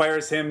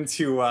inspires him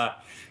to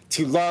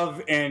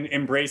love and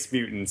embrace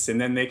mutants,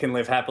 and then they can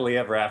live happily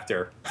ever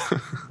after.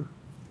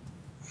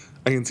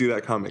 I can see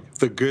that comic.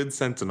 The Good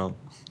Sentinel.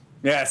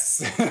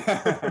 Yes.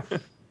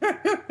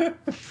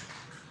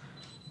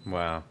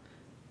 Wow.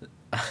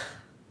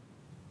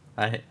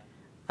 I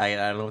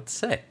don't know what to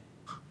say.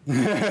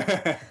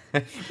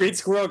 Read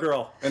Squirrel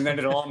Girl, and then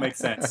it'll all make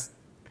sense.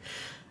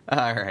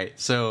 All right.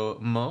 So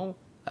Mo,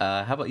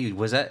 how about you?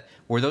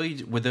 Were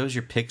those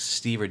your picks,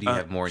 Steve, or do you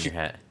have more in your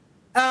hat?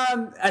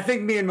 I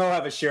think me and Mo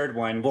have a shared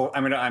one. Well,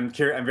 I'm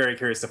very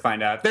curious to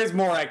find out. There's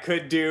more I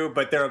could do,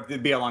 but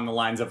there'd be along the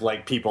lines of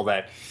like people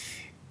that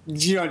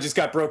just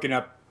got broken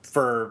up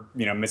for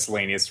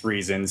miscellaneous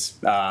reasons.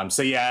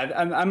 So yeah,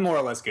 I'm more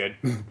or less good.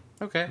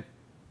 Okay.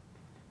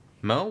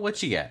 Mo,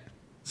 what you got?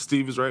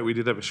 Steve is right. We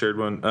did have a shared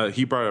one.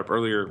 He brought it up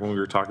earlier when we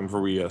were talking before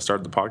we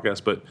started the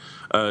podcast, but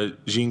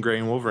Jean Grey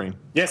and Wolverine.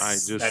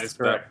 Yes, that is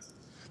correct.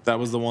 That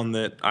was the one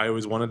that I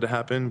always wanted to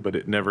happen, but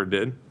it never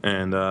did.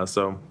 And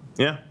so,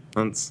 yeah,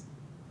 that's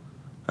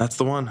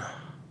the one.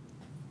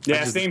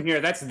 Yeah, same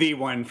here. That's the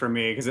one for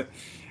me because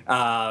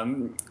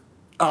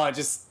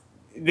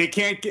they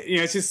can't get,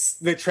 it's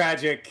just the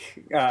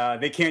tragic.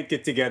 They can't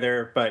get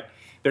together, but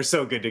they're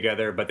so good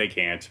together, but they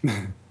can't.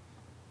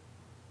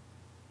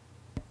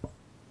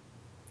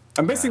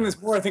 I'm missing this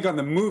more, I think, on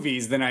the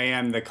movies than I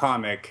am the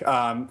comic.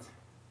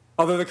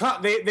 Although they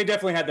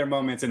definitely had their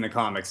moments in the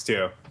comics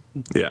too.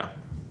 Yeah.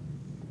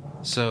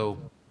 So.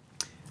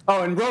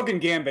 Oh, and Rogue and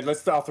Gambit.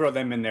 I'll throw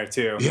them in there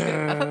too.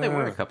 Yeah. I thought they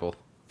were a couple.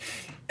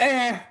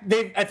 I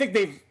think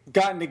they've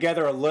gotten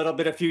together a little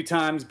bit a few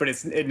times, but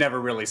it never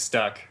really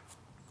stuck.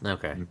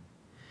 Okay.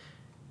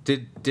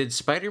 Did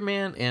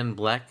Spider-Man and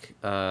Black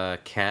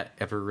Cat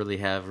ever really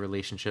have a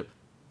relationship?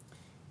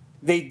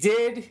 They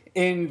did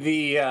in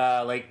the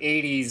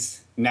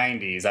 80s,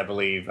 90s, I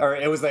believe, or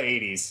it was the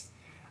 80s.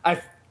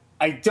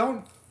 I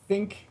don't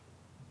think.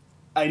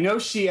 I know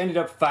she ended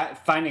up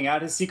finding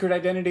out his secret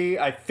identity.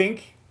 I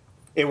think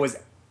it was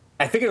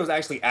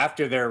actually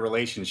after their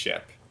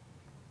relationship.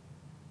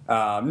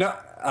 No,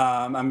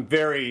 I'm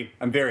very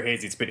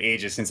hazy. It's been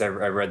ages since I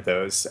read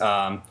those.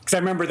 Because I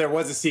remember there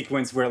was a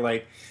sequence where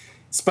like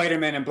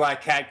Spider-Man and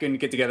Black Cat couldn't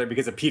get together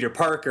because of Peter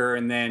Parker,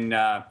 and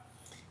then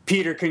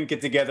Peter couldn't get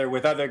together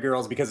with other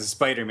girls because of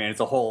Spider-Man. It's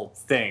a whole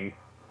thing.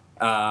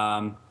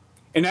 And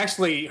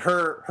actually,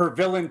 her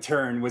villain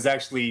turn was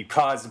actually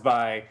caused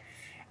by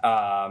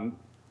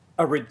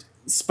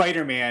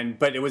Spider-Man,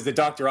 but it was the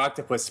Doctor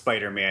Octopus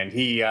Spider-Man.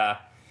 She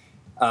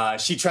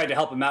tried to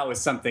help him out with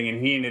something, and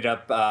he ended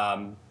up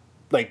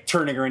like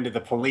turning her into the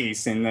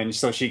police, and then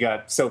so she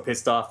got so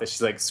pissed off that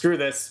she's like, "Screw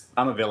this,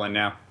 I'm a villain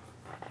now."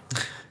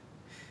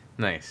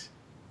 Nice.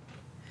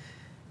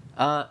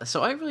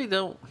 So I really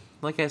don't,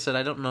 like I said,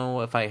 I don't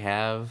know if I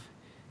have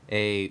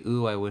I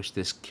wish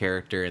this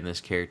character and this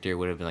character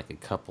would have been like a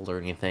couple or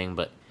anything,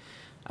 but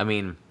I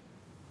mean,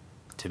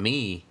 to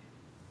me,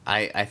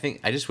 I think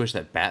I just wish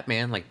that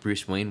Batman, like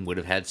Bruce Wayne, would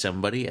have had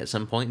somebody at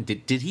some point.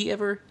 Did he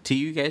ever, to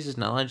you guys'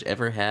 knowledge,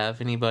 ever have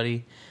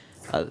anybody?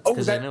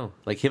 Because I know,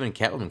 like him and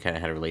Catwoman kind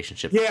of had a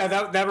relationship. Yeah,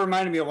 that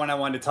reminded me of one I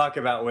wanted to talk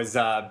about was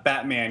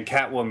Batman,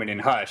 Catwoman,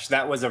 and Hush.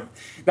 That was a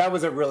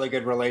really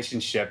good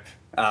relationship.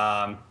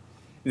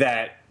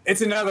 That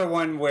it's another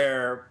one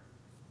where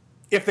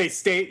if they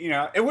stay,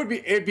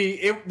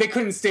 they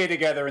couldn't stay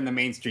together in the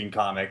mainstream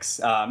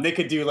comics. They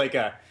could do like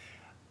a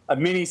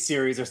mini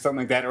series or something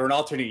like that, or an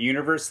alternate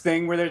universe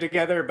thing where they're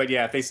together. But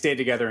yeah, if they stayed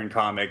together in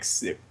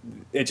comics, it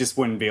just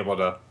wouldn't be able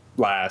to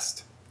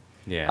last.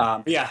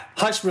 Yeah. Yeah,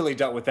 Hush really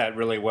dealt with that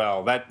really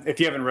well. That if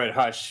you haven't read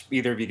Hush,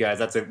 either of you guys,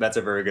 that's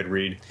a very good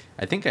read.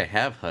 I think I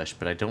have Hush,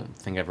 but I don't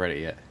think I've read it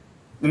yet.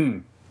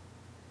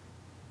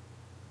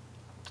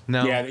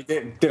 No. Yeah,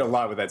 they did a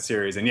lot with that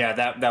series, and yeah,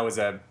 that was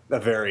a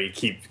very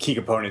key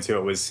component to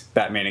it was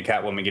Batman and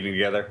Catwoman getting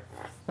together.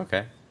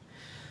 Okay.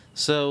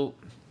 So,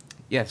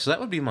 yeah, so that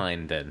would be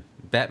mine then.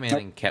 Batman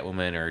and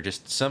Catwoman, or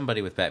just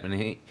somebody with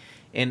Batman.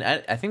 And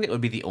I think that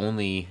would be the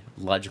only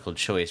logical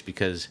choice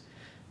because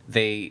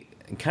they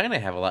kind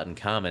of have a lot in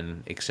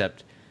common,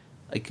 except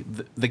like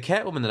the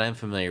Catwoman that I'm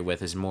familiar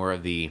with is more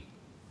of the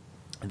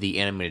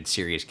animated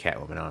series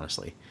Catwoman,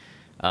 honestly.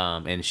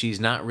 And she's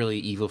not really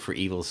evil for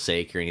evil's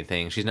sake or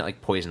anything. She's not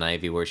like Poison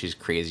Ivy where she's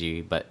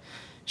crazy, but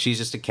she's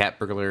just a cat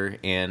burglar.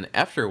 And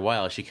after a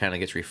while, she kind of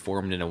gets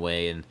reformed in a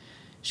way, and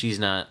she's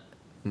not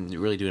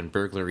really doing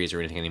burglaries or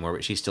anything anymore,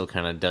 but she still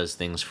kind of does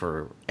things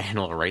for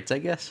animal rights, I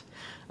guess.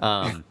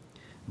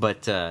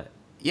 But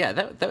yeah,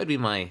 that would be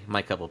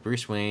my couple,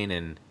 Bruce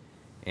Wayne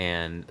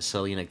and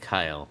Selina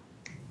Kyle.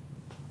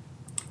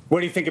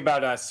 What do you think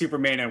about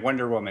Superman and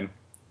Wonder Woman?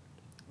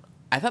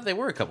 I thought they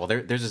were a couple.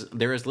 There is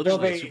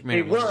literally a Superman they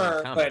and Wonder Woman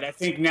were, comic. but I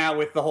think now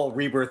with the whole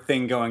rebirth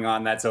thing going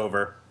on, that's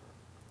over.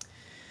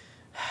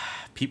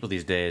 People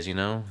these days,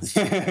 Well,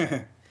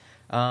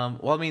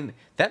 I mean,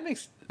 that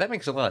makes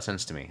a lot of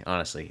sense to me,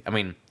 honestly. I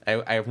mean,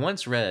 I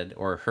once read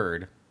or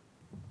heard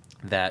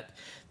that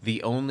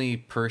the only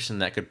person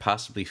that could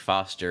possibly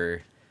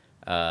foster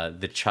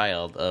the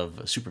child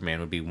of Superman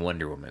would be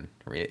Wonder Woman.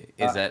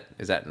 Is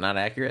that not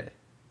accurate?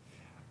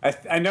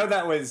 I know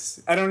that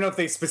was. I don't know if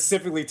they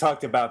specifically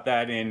talked about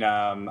that in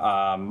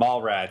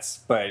Mallrats,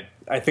 but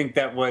I think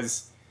that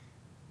was.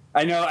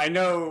 I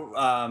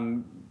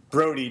know.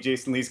 Brody,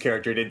 Jason Lee's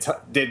character,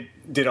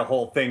 did a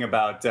whole thing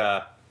about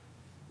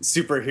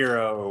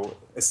superhero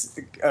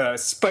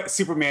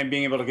Superman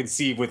being able to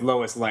conceive with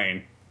Lois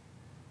Lane,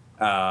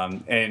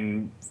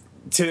 and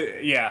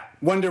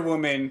Wonder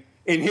Woman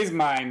in his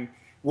mind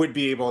would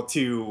be able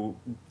to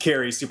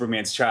carry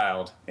Superman's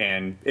child,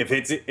 and if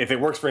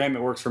it works for him,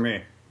 it works for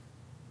me.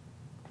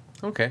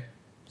 Okay,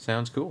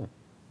 sounds cool.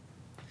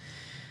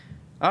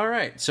 All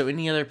right, so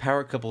any other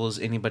power couples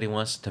anybody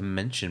wants to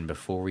mention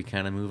before we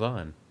kind of move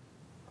on?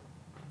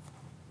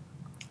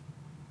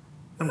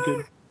 I'm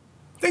good.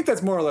 I think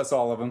that's more or less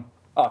all of them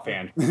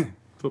offhand.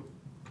 Feel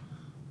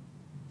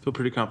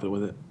pretty confident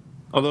with it.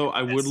 Although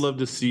I would love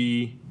to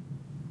see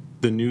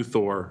the new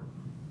Thor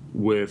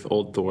with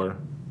old Thor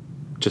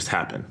just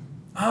happen.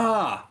 Good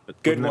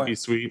Wouldn't one. that be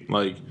sweet?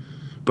 Like,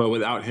 but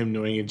without him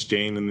knowing it's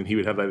Jane, and then he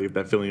would have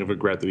that feeling of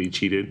regret that he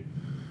cheated.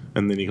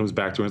 And then he comes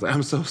back to her and is like,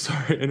 "I'm so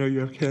sorry. I know you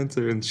have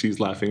cancer." And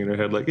she's laughing in her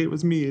head like, "It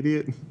was me,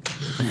 idiot."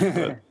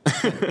 Yeah,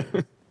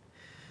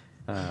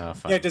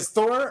 does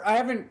Thor? I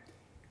haven't.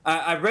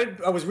 I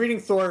was reading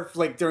Thor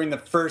like during the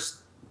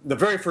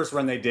very first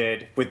run they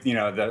did with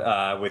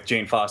with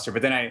Jane Foster,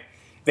 but then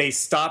they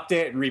stopped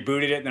it and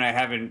rebooted it, and I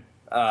haven't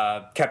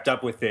kept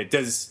up with it.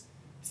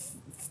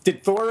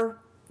 Did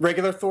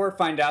regular Thor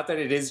find out that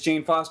it is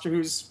Jane Foster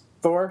who's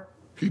Thor?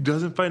 He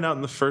doesn't find out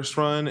in the first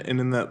run, and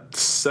in that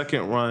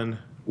second run,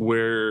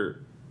 where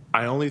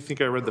I only think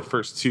I read the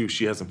first two,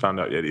 she hasn't found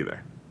out yet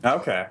either.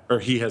 Okay. Or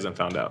he hasn't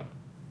found out.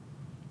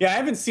 Yeah, I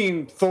haven't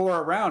seen Thor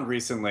around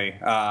recently.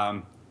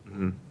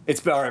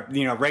 It's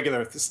been,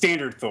 regular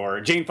standard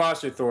Thor. Jane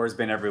Foster Thor has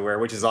been everywhere,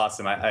 which is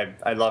awesome.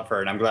 I love her,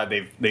 and I'm glad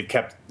they've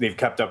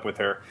kept up with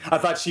her. I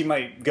thought she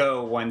might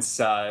go once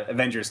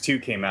Avengers 2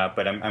 came out,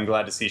 but I'm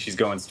glad to see she's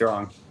going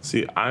strong.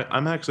 See,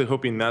 I'm actually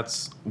hoping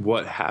that's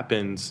what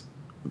happens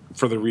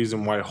for the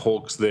reason why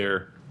Hulk's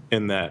there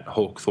in that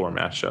Hulk-Thor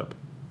matchup.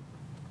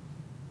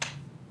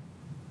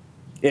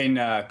 In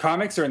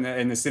comics or in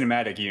the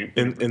cinematic universe?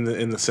 In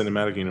the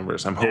cinematic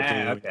universe.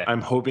 Okay.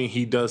 I'm hoping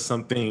he does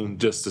something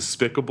just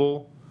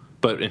despicable,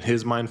 but in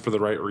his mind for the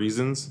right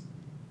reasons.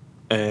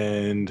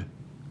 And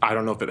I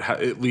don't know if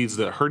it leads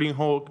to hurting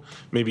Hulk.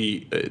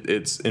 Maybe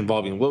it's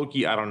involving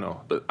Loki. I don't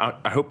know, but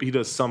I hope he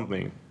does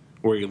something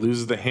where he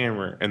loses the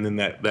hammer, and then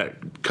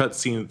that cut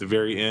scene at the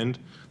very end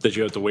that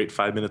you have to wait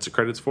 5 minutes of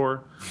credits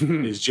for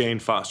is Jane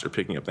Foster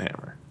picking up the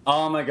hammer.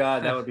 Oh my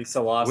god, that would be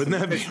so awesome.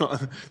 Wouldn't that be?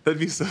 That'd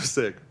be so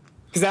sick.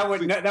 Because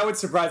that would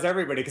surprise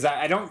everybody. Because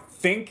I don't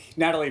think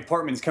Natalie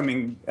Portman's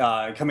coming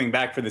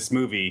back for this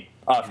movie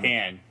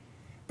offhand.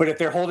 But if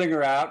they're holding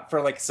her out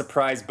for like a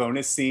surprise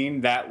bonus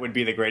scene, that would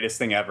be the greatest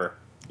thing ever.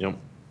 Yep,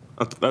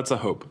 that's a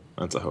hope.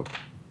 That's a hope.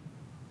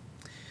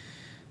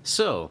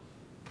 So,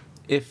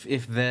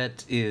 if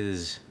that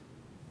is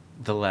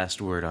the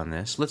last word on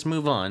this, let's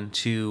move on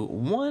to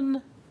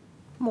one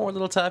more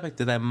little topic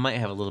that I might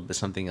have a little bit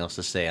something else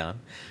to say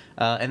on,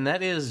 and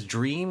that is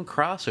dream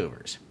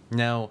crossovers.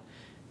 Now,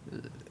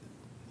 some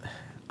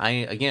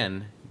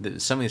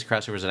of these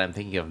crossovers that I'm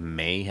thinking of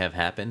may have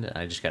happened.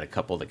 I just got a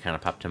couple that kind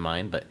of popped to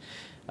mind, but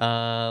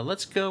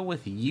let's go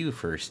with you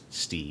first,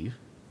 Steve.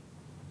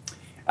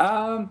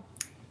 Now,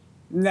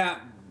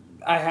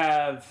 I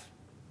have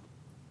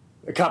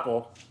a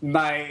couple.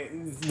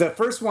 The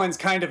first one's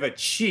kind of a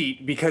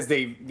cheat because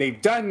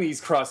they've done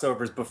these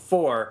crossovers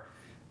before,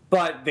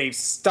 but they've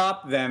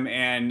stopped them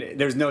and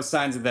there's no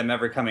signs of them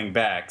ever coming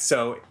back.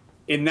 So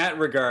in that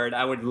regard,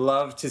 I would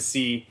love to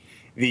see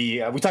we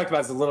talked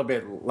about this a little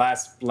bit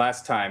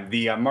last time,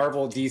 the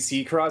Marvel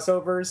DC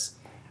crossovers,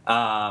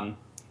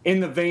 in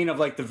the vein of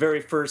like the very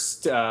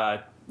first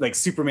like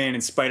Superman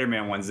and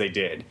Spider-Man ones they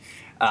did.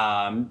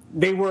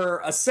 They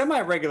were a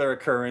semi-regular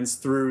occurrence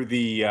through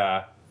the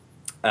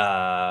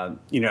 70s,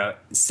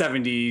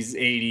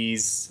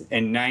 80s,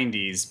 and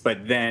 90s,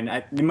 but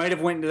then they might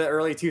have went into the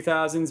early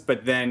 2000s,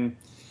 but then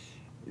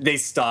they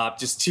stopped.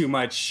 Just too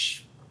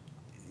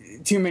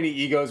many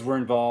egos were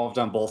involved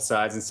on both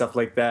sides and stuff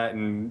like that,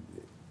 and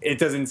it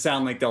doesn't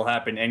sound like they'll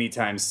happen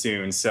anytime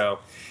soon. So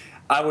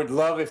I would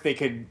love if they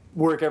could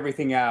work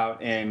everything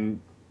out and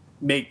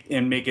make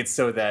it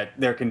so that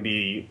there can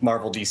be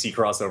Marvel DC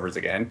crossovers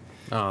again.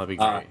 Oh, that'd be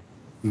great.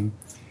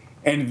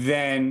 And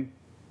then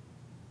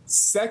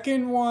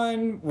second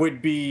one would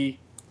be,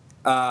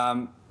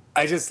 I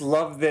just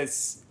love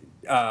this.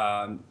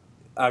 A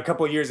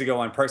couple of years ago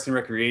on Parks and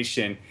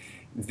Recreation,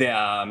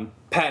 the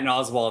Patton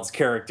Oswalt's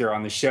character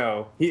on the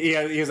show, he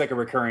was like a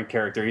recurring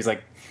character. He's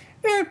like,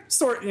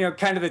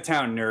 kind of the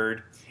town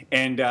nerd,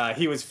 and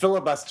he was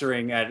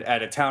filibustering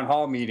at a town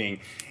hall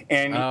meeting.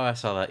 And I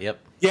saw that. Yep.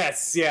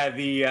 Yes, yeah.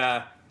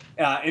 The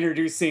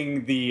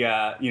introducing the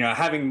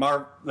having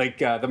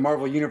the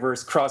Marvel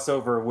universe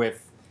crossover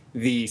with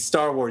the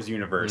Star Wars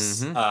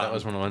universe. Mm-hmm. That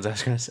was one of the ones I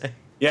was going to say.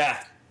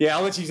 Yeah.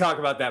 I'll let you talk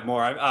about that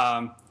more.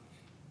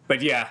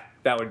 But yeah,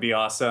 that would be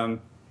awesome.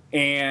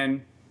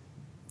 And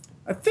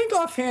I think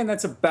offhand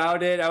that's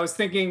about it. I was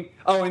thinking,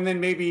 and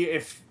then maybe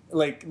if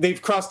like they've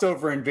crossed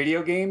over in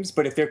video games,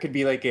 but if there could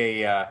be like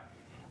a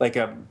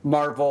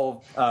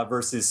Marvel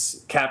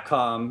versus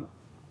Capcom.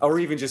 Or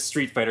even just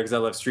Street Fighter, because I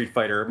love Street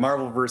Fighter.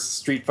 Marvel vs.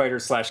 Street Fighter /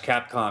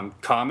 Capcom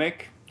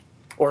comic.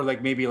 Or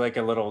like maybe like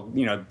a little,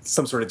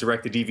 some sort of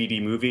direct-to-DVD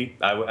movie.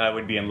 I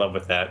would be in love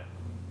with that.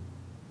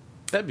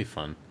 That'd be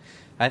fun.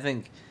 I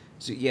think,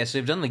 so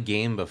they've done the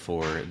game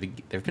before.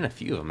 There've been a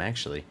few of them,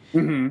 actually.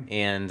 Mm-hmm.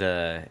 And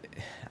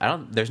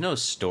there's no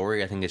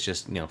story. I think it's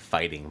just,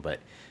 fighting. But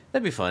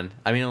that'd be fun.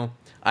 I mean,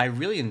 I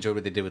really enjoyed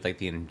what they did with like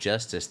the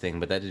Injustice thing,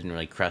 but that didn't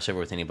really cross over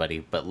with anybody.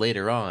 But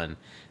later on,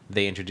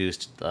 they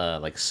introduced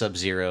like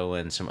Sub-Zero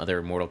and some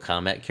other Mortal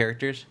Kombat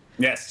characters.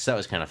 Yes. So that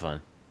was kind of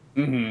fun.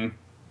 Mm-hmm.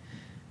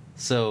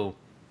 So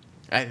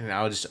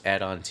I'll just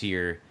add on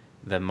to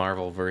the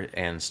Marvel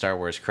and Star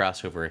Wars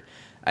crossover.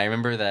 I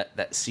remember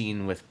that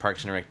scene with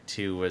Parks and Rec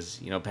 2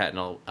 was,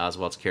 Patton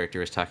Oswalt's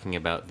character was talking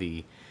about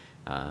the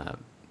hand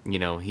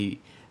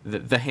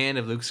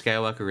of Luke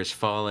Skywalker is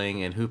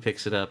falling, and who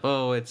picks it up?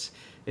 Oh, it's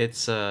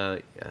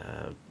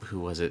who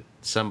was it?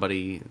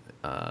 Somebody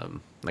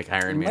like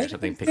Iron Man or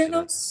something picks it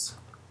up.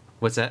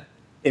 What's that?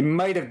 It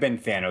might have been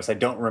Thanos. I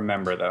don't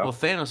remember though. Well,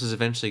 Thanos is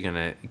eventually going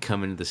to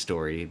come into the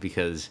story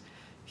because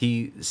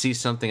he sees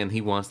something and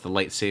he wants the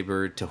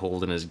lightsaber to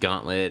hold in his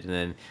gauntlet, and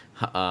then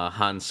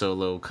Han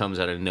Solo comes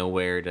out of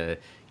nowhere to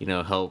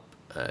help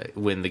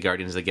when the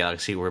Guardians of the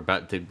Galaxy were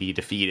about to be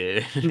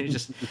defeated.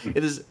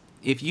 It is.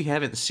 If you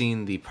haven't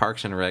seen the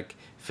Parks and Rec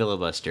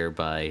filibuster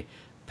by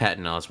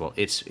Patton Oswalt,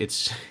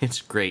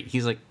 it's great.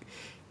 He's like,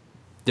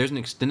 there's an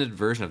extended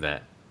version of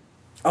that.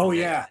 Oh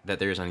yeah, that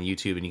there's on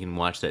YouTube, and you can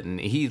watch that. And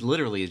he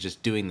literally is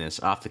just doing this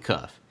off the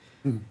cuff,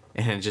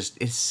 and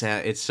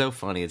it's so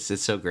funny.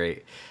 It's so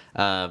great.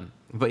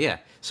 But yeah,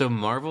 so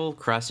Marvel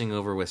crossing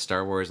over with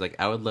Star Wars, like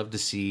I would love to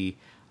see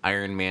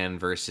Iron Man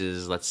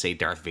versus, let's say,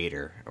 Darth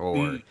Vader,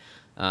 or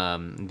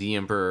the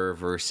Emperor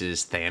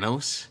versus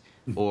Thanos,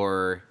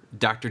 or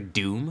Doctor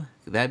Doom.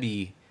 That'd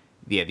be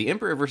the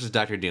Emperor versus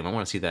Doctor Doom. I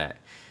want to see that,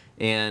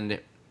 and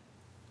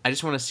I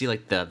just want to see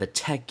like the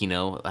tech,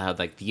 how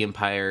like the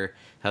Empire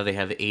how they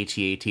have the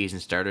AT-ATs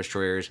and Star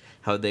Destroyers,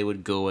 how they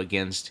would go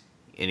against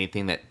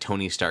anything that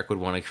Tony Stark would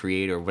want to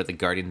create, or what the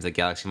Guardians of the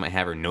Galaxy might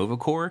have, or Nova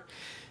Corps.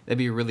 That'd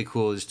be really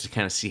cool just to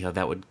kind of see how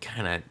that would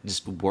kind of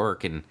just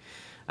work. And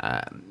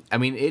I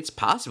mean, it's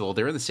possible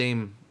they're in the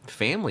same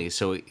family,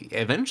 so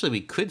eventually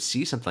we could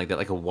see something like that,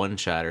 like a one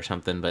shot or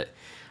something. But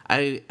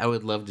I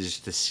would love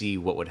just to see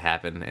what would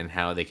happen and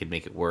how they could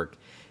make it work.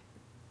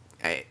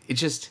 I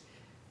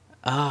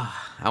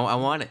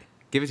want it.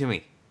 Give it to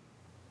me.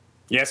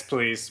 Yes,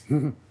 please.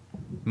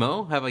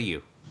 Mo, how about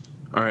you?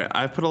 All right,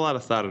 I put a lot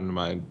of thought into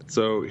mine.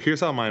 So here's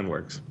how mine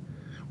works.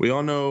 We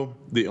all know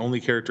the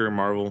only character in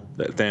Marvel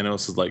that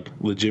Thanos is like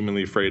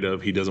legitimately afraid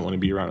of, he doesn't want to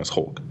be around, is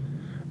Hulk.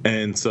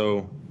 And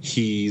so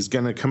he's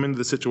going to come into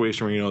the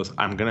situation where he knows,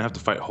 I'm going to have to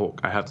fight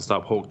Hulk. I have to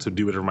stop Hulk to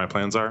do whatever my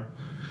plans are.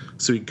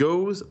 So he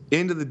goes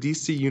into the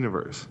DC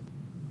universe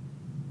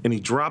and he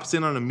drops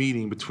in on a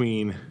meeting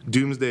between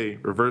Doomsday,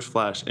 Reverse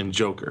Flash, and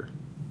Joker.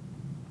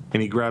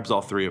 And he grabs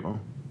all three of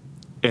them.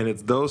 And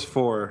it's those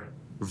four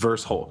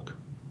versus Hulk.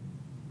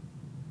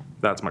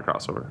 That's my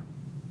crossover.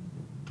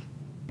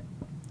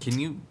 Can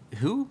you...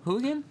 Who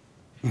again?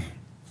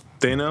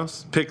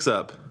 Thanos picks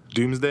up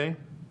Doomsday,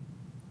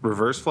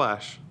 Reverse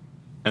Flash,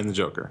 and the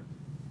Joker.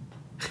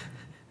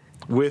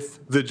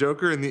 With the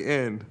Joker in the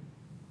end,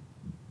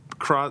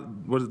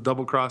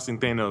 double crossing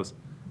Thanos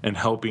and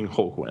helping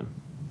Hulk win.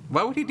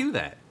 Why would he do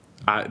that?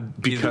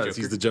 Because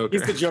he's the Joker.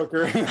 He's the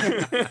Joker.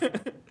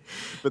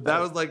 But that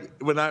was like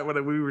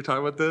when we were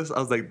talking about this, I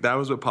was like, that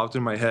was what popped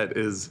in my head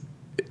is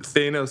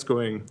Thanos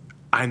going,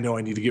 I know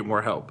I need to get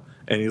more help.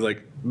 And he's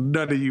like,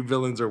 none of you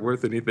villains are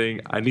worth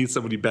anything. I need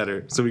somebody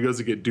better. So he goes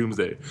to get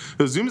Doomsday.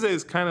 Because Doomsday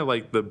is kind of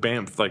like the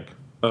Banff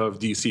of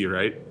DC,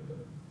 right?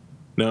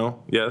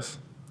 No? Yes?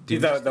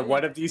 The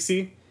what of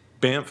DC?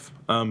 Banff,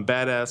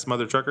 badass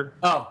mother trucker.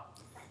 Oh,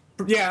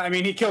 yeah. I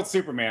mean, he killed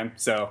Superman,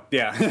 so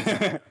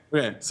yeah.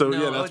 Okay, so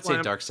No, yeah, I that's would say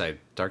why Darkseid.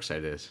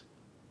 Darkseid is.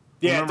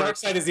 Yeah, Remember-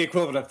 Darkseid is the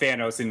equivalent of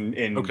Thanos in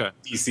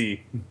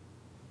DC.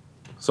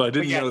 So I But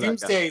didn't yeah, know that.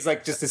 Doomsday is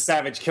like just a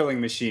savage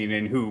killing machine,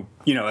 and who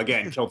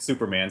again killed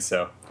Superman.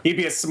 So he'd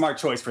be a smart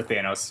choice for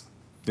Thanos.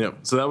 Yeah.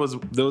 So that was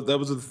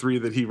the three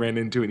that he ran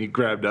into and he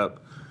grabbed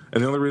up.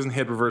 And the only reason he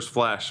had Reverse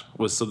Flash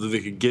was so that they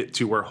could get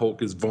to where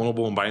Hulk is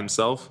vulnerable and by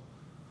himself.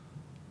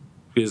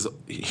 Because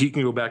he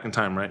can go back in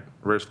time, right?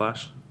 Reverse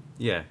Flash.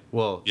 Yeah.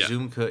 Well, Yeah.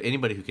 Zoom could.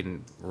 Anybody who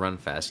can run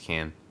fast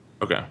can.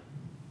 Okay.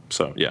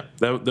 So yeah,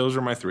 those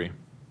are my three.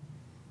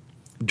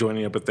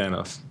 Joining up with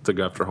Thanos to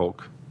go after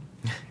Hulk.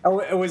 Oh,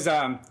 it was.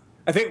 I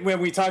think when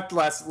we talked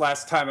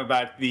last time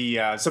about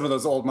the some of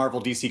those old Marvel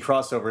DC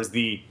crossovers,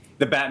 the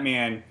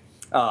Batman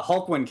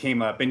Hulk one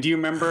came up, and do you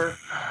remember?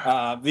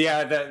 Well,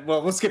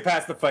 let's get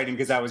past the fighting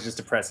because that was just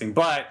depressing.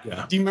 But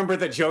do you remember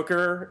the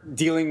Joker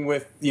dealing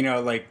with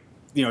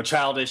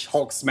childish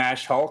Hulk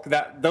smash Hulk?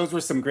 Those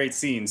were some great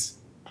scenes.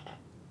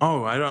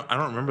 Oh, I don't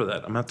remember that.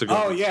 I'm gonna have to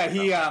go. Oh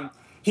yeah,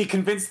 he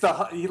convinced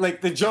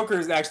the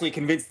Joker's actually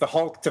convinced the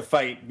Hulk to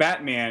fight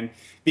Batman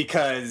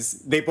because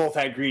they both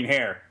had green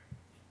hair.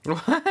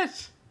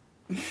 What?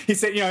 He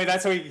said,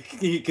 that's how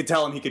he could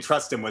tell him he could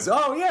trust him was,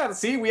 oh yeah,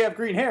 see, we have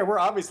green hair, we're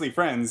obviously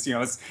friends.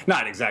 It's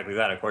not exactly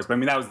that, of course, but I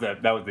mean that was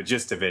the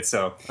gist of it.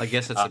 So I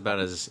guess that's about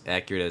as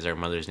accurate as our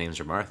mother's names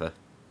are Martha.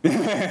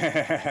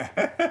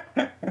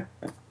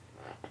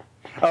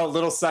 Oh,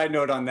 little side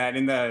note on that.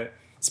 In the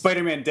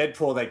Spider-Man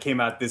Deadpool that came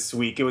out this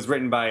week, it was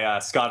written by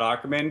Scott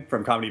Aukerman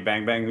from Comedy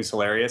Bang Bang, who's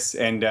hilarious.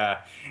 And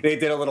they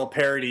did a little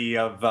parody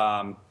of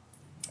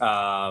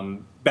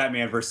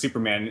Batman vs.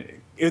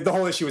 Superman. The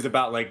whole issue was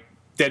about,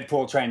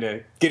 Deadpool trying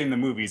to get in the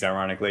movies,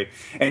 ironically.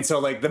 And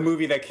so, the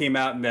movie that came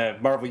out in the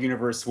Marvel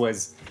Universe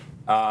was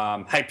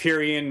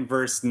Hyperion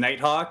vs.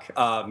 Nighthawk,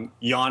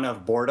 Yawn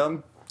of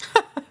Boredom.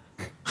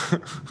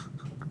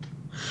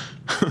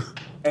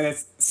 And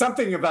it's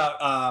something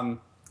about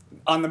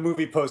on the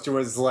movie poster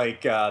was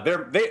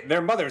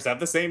their mothers have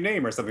the same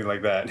name or something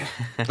like that.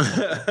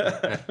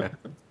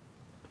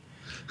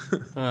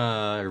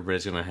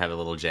 Everybody's gonna have a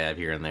little jab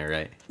here and there,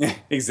 right?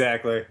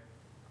 Exactly.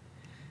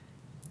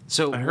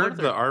 So I heard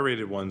the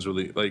R-rated ones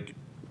really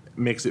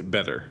makes it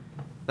better.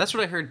 That's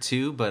what I heard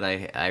too, but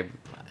I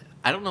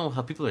don't know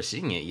how people are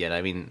seeing it yet.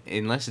 I mean,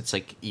 unless it's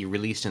you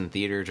released in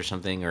theaters or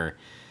something, or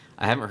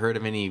I haven't heard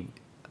of any.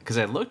 Because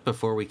I looked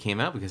before we came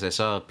out because I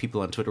saw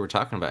people on Twitter were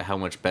talking about how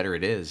much better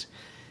it is,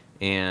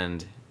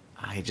 and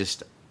I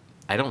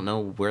don't know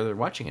where they're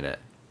watching it at.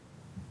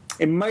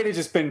 It might have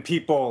just been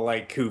people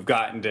who've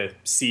gotten to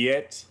see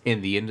it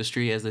In the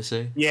industry, as they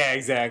say. Yeah,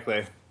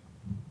 exactly.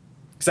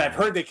 Because I've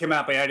heard they came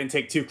out, but I didn't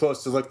take too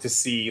close to look to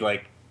see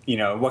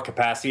what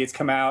capacity it's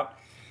come out.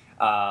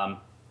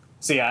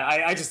 So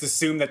yeah, I just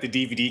assumed that the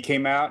DVD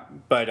came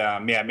out,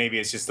 but maybe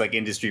it's just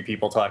industry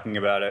people talking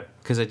about it.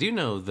 Because I do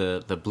know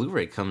the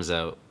Blu-ray comes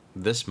out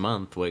this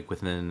month,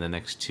 within the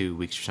next 2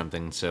 weeks or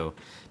something. So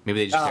maybe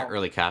they just got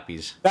early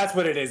copies. That's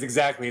what it is,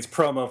 exactly. It's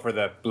promo for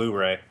the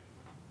Blu-ray.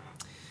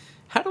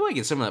 How do I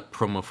get some of that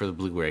promo for the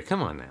Blu-ray?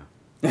 Come on now.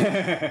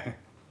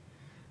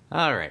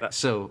 All right.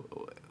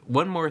 So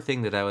one more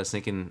thing that I was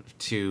thinking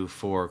too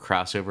for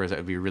crossovers that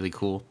would be really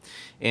cool,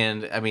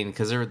 and I mean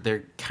because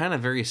they're kind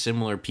of very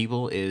similar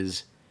people,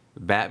 is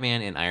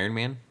Batman and Iron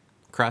Man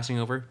crossing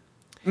over.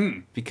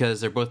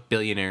 Because they're both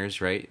billionaires,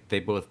 right?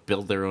 They both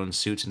build their own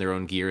suits and their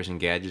own gears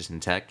and gadgets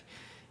and tech.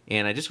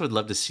 And I just would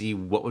love to see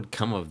what would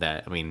come of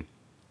that. I mean,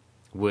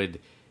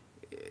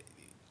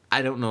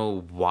 I don't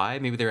know why.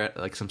 Maybe they're at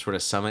like some sort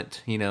of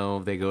summit,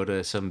 they go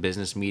to some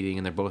business meeting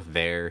and they're both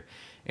there.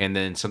 And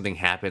then something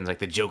happens, like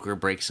the Joker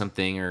breaks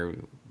something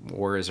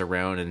or is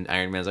around, and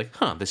Iron Man's like,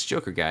 this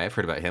Joker guy, I've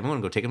heard about him. I want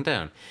to go take him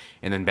down.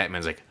 And then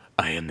Batman's like,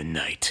 I am the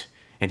Knight.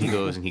 And he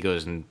goes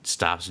and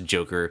stops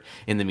Joker.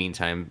 In the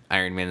meantime,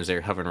 Iron Man is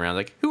there hovering around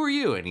like, who are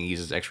you? And he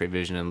uses X-ray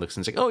vision and looks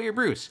and is like, oh, you're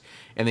Bruce.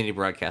 And then he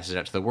broadcasts it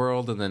out to the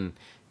world. And then,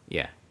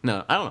 yeah.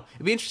 No, I don't know.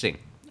 It'd be interesting.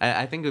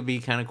 I think it would be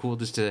kind of cool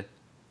just to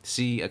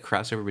see a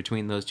crossover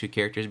between those two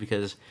characters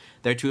because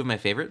they're two of my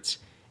favorites.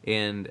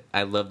 And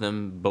I love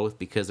them both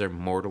because they're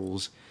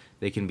mortals.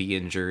 They can be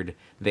injured.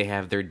 They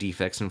have their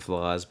defects and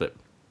flaws. But,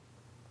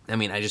 I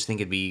mean, I just think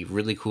it'd be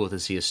really cool to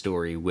see a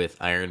story with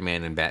Iron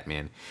Man and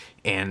Batman.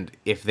 And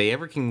if they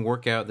ever can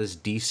work out this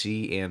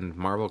DC and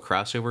Marvel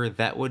crossover,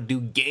 that would do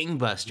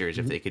gangbusters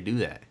if they could do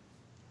that.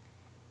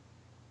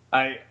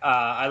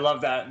 I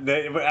love that.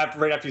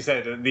 Right after you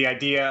said it, the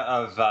idea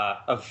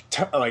of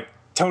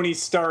Tony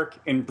Stark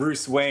and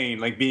Bruce Wayne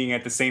like being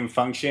at the same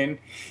function.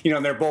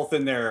 They're both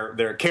in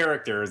their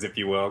characters, if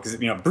you will, because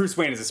Bruce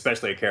Wayne is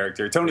especially a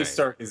character. Tony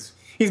Stark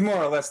he's more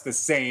or less the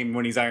same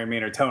when he's Iron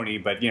Man or Tony,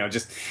 but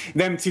just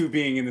them two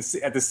being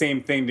at the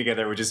same thing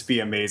together would just be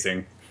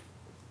amazing.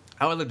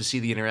 I would love to see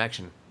the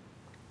interaction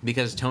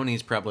because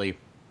Tony's probably,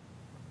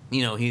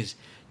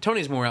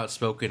 Tony's more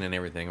outspoken and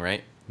everything,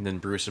 right? And then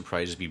Bruce would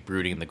probably just be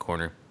brooding in the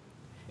corner.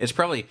 It's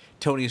probably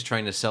Tony's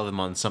trying to sell them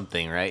on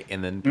something, right?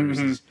 And then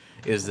Bruce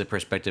is the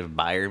prospective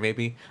buyer,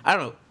 maybe. I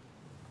don't know.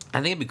 I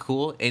think it'd be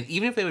cool. And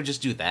even if they would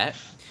just do that,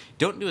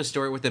 don't do a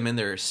story with them in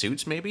their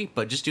suits, maybe,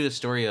 but just do a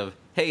story of,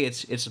 hey,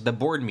 it's the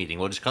board meeting.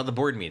 We'll just call it the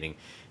board meeting.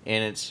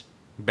 And it's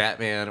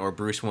Batman or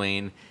Bruce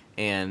Wayne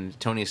and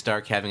Tony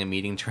Stark having a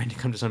meeting trying to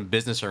come to some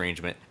business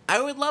arrangement.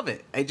 I would love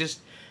it.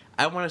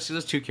 I want to see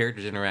those two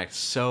characters interact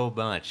so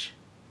much.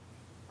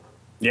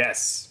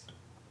 Yes.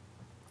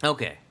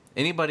 Okay.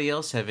 Anybody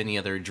else have any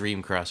other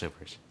dream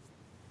crossovers?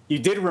 You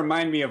did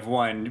remind me of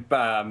one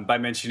by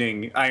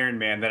mentioning Iron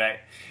Man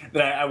that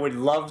I would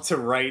love to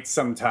write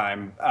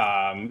sometime.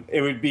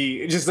 It would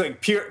be just like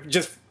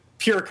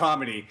pure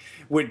comedy.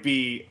 Would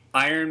be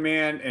Iron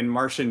Man and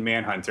Martian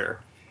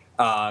Manhunter.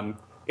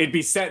 It'd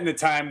be set in the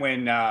time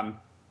when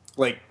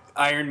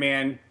Iron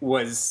Man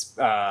was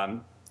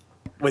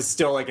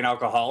still like an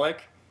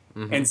alcoholic,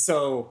 and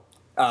so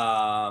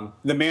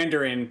the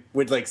Mandarin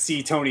would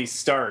see Tony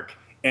Stark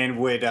and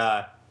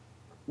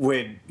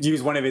would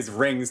use one of his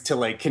rings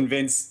to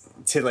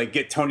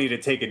get Tony to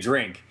take a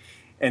drink,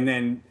 and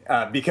then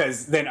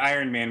because then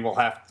Iron Man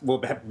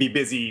will be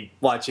busy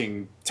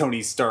watching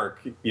Tony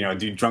Stark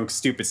do drunk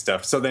stupid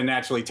stuff. So then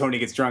naturally Tony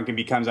gets drunk and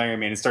becomes Iron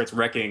Man and starts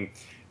wrecking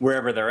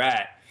wherever they're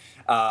at.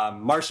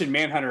 Martian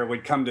Manhunter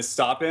would come to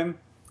stop him,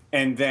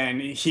 and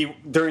then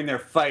during their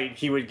fight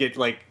he would get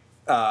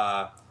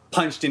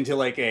punched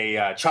into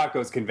a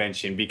Chacos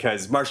convention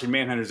because Martian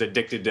Manhunter's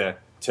addicted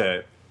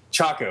to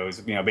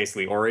Chacos,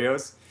 basically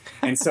Oreos.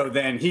 And so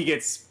then he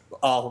gets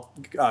all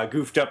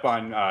goofed up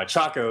on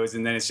Chacos,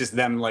 and then it's just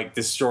them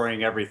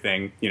destroying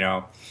everything.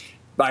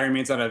 Iron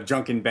Man's on a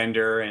drunken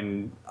bender,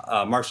 and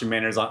Martian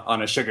Manhunter's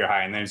on a sugar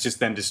high, and then it's just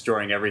them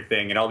destroying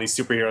everything, and all these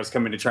superheroes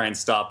come in to try and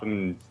stop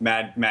them.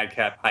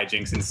 Madcap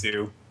hijinks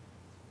ensue.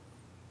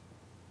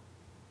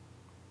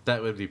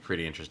 That would be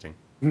pretty interesting.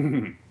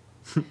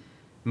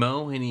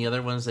 Mo, any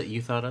other ones that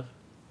you thought of?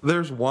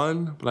 There's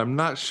one, but I'm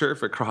not sure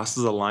if it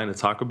crosses a line to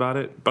talk about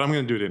it, but I'm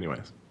going to do it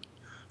anyways.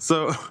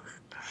 So,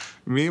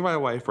 me and my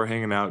wife were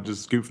hanging out,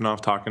 just goofing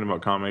off, talking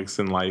about comics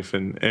and life,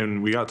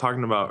 and we got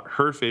talking about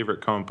her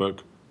favorite comic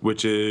book,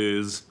 which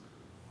is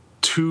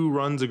 2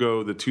 runs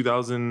ago, the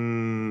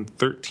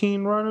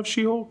 2013 run of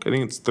She-Hulk. I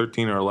think it's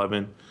 13 or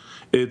 11.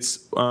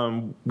 It's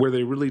where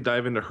they really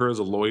dive into her as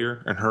a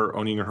lawyer and her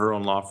owning her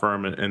own law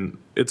firm, and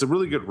it's a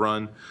really good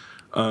run.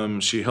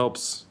 She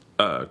helps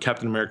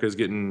Captain America is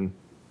getting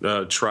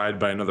tried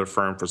by another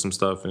firm for some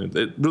stuff, and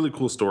it really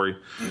cool story.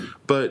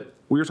 But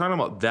we were talking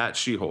about that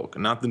She-Hulk,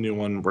 not the new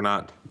one. We're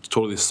not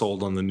totally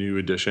sold on the new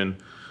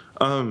edition.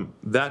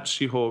 That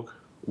She-Hulk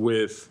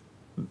with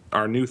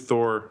our new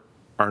Thor,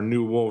 our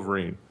new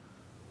Wolverine,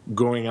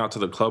 going out to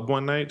the club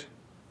one night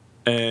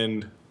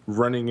and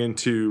running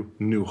into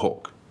new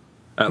Hulk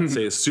at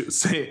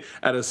say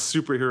at a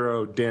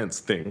superhero dance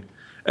thing,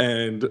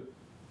 and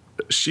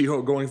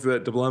She-Hulk going through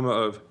that dilemma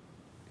of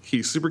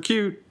he's super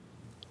cute.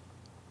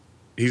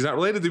 He's not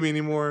related to me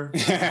anymore.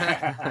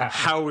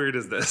 How weird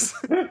is this?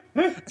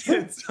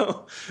 And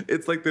so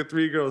it's like the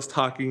three girls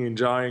talking and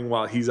jawing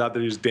while he's out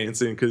there just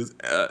dancing, because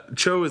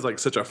Cho is like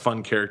such a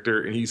fun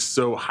character and he's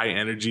so high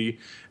energy.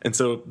 And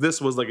so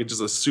this was like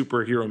just a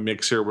superhero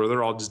mixer where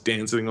they're all just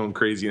dancing, going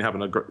crazy and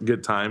having a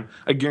good time.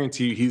 I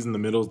guarantee you he's in the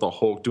middle of the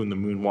Hulk doing the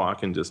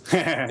moonwalk and just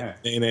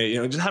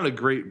just having a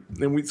great.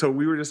 And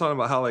we were just talking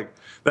about how like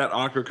that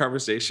awkward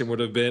conversation would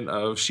have been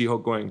of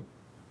She-Hulk going,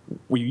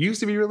 we used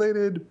to be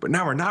related, but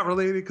now we're not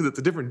related because it's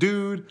a different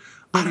dude.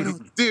 I don't know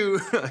what to do.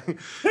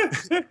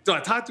 Do I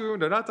talk to him?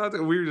 Do I not talk to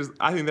him?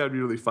 I think that would be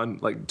really fun,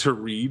 like to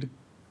read,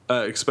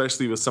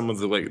 especially with some of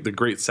the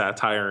great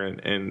satire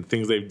and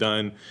things they've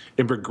done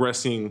in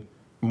progressing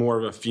more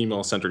of a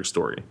female-centric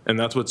story. And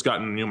that's what's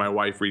gotten my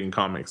wife reading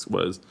comics,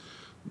 was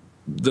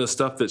the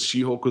stuff that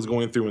She-Hulk was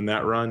going through in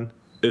that run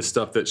is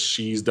stuff that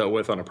she's dealt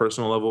with on a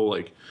personal level,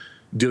 like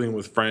dealing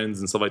with friends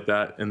and stuff like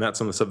that. And that's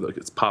some of the stuff that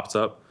gets pops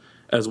up,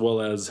 as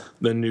well as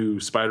the new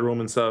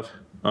Spider-Woman stuff.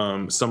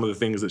 Some of the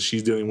things that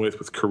she's dealing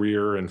with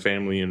career and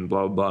family and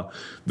blah, blah, blah.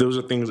 Those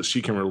are things that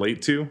she can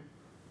relate to,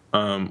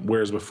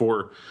 whereas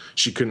before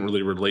she couldn't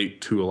really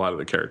relate to a lot of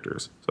the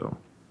characters. So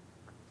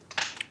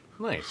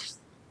nice.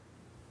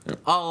 Yeah.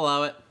 I'll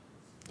allow it.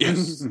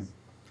 Yes.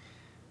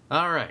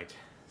 All right.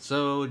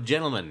 So,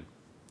 gentlemen,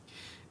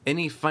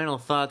 any final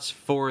thoughts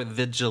for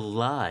the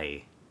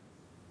July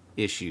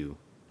issue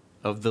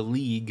of the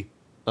League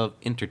of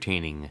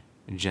Entertaining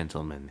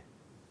Gentlemen?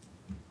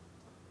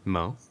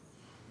 Mo?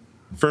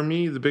 For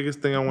me, the biggest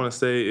thing I want to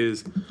say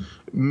is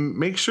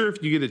make sure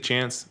if you get a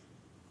chance,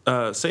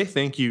 say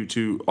thank you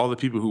to all the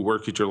people who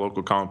work at your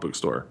local comic book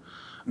store.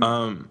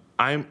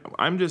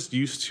 I'm just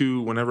used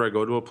to, whenever I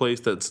go to a place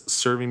that's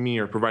serving me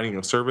or providing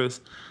a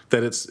service,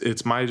 that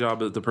it's my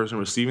job as the person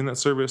receiving that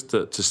service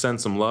to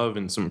send some love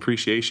and some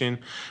appreciation.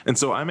 And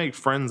so I make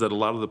friends at a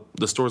lot of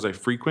the stores I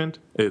frequent.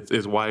 It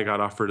is why I got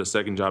offered a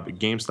second job at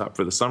GameStop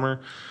for the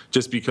summer,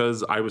 just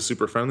because I was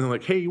super friendly.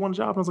 Like, hey, you want a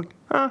job? And I was like,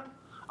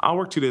 I'll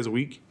work 2 days a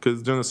week,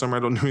 because during the summer I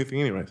don't do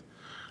anything anyways.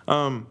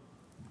 Same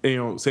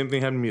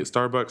thing happened to me at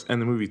Starbucks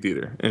and the movie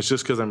theater. And it's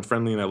just because I'm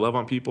friendly and I love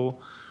on people.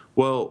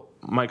 Well,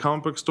 my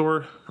comic book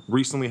store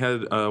recently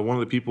had one of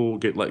the people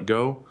get let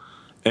go.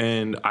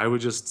 And I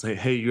would just say,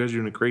 hey, you guys are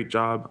doing a great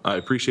job. I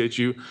appreciate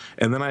you.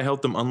 And then I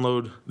helped them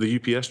unload the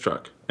UPS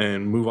truck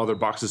and move all their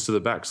boxes to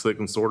the back so they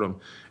can sort them.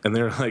 And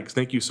they're like,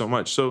 thank you so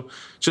much. So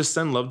just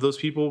send love to those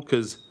people,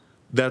 because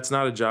that's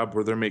not a job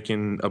where they're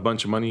making a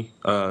bunch of money.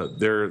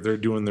 They're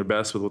doing their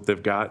best with what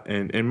they've got,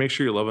 and make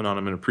sure you're loving on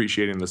them and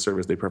appreciating the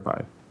service they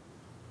provide.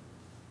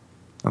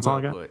 That's all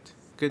I got.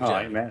 Good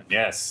job. Man.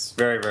 Yes,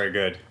 very, very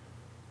good.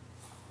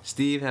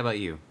 Steve, how about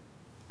you?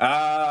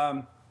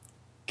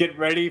 Get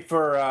ready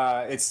for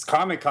it's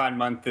Comic-Con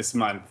month this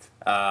month.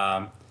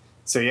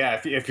 So yeah,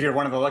 if you're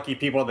one of the lucky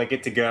people that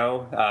get to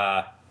go,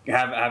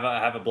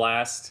 have a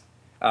blast.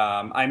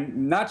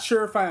 I'm not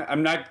sure if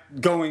I'm not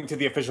going to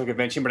the official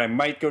convention, but I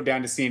might go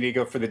down to San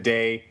Diego for the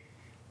day,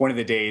 one of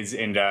the days,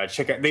 and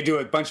check out. They do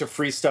a bunch of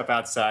free stuff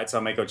outside, so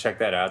I might go check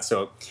that out.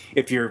 So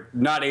if you're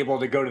not able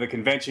to go to the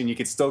convention, you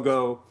could still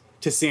go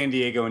to San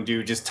Diego and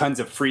do just tons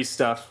of free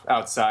stuff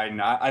outside.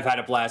 And I've had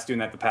a blast doing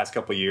that the past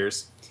couple of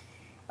years.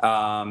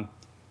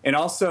 And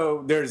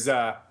also, there's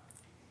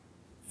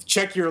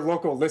check your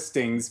local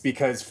listings,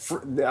 because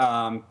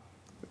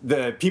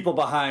the people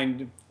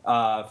behind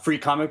Free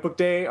Comic Book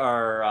Day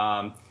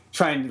are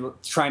trying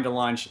to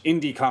launch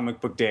Indie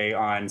Comic Book Day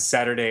on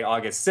Saturday,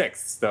 August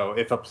 6th. So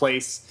if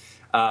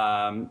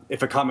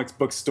a comics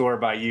book store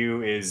by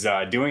you is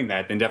doing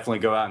that, then definitely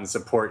go out and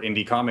support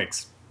indie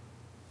comics.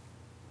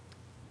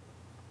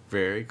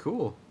 Very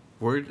cool.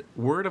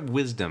 Word of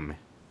wisdom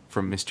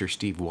from Mr.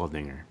 Steve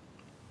Waldinger.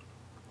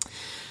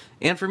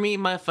 And for me,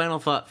 my final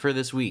thought for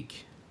this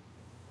week: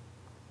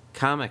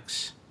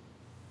 comics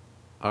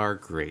are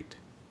great.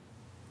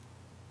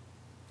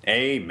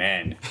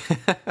 Amen.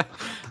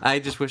 I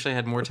just wish I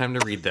had more time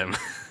to read them.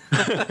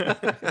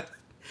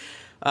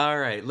 All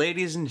right,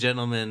 ladies and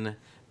gentlemen,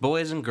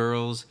 boys and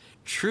girls,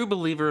 true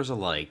believers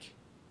alike,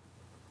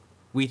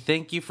 we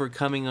thank you for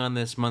coming on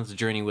this month's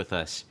journey with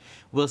us.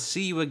 We'll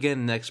see you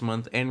again next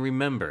month, and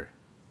remember,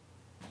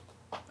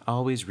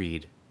 always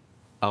read,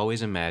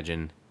 always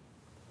imagine,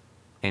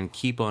 and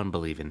keep on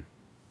believing.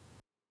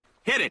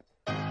 Hit it!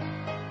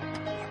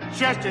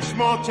 Just a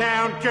small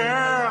town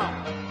girl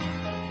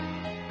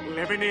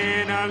living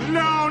in a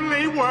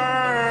lonely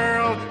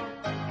world.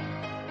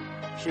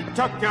 She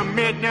took the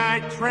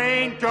midnight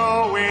train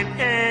going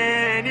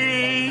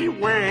anywhere.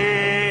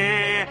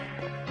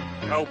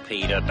 Oh,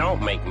 Peter,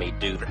 don't make me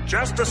do that.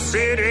 Just a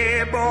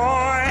city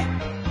boy,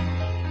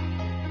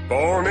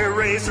 born and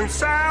raised in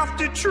South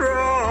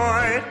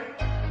Detroit.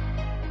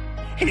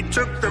 He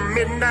took the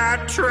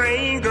midnight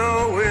train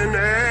going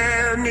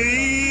anywhere.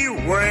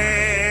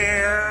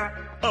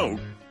 Oh,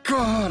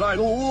 God, I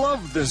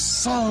love this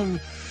song.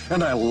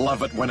 And I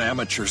love it when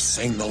amateurs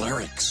sing the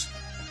lyrics.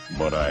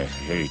 But I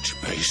hate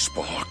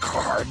baseball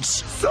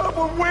cards. Some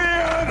will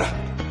win,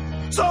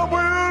 some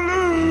will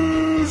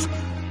lose.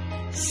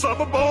 Some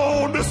are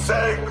born to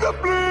sing the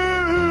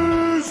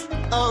blues.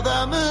 Oh,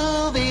 the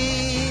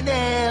movie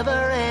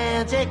never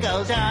ends. it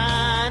goes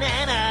on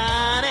and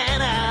on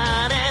and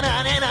on and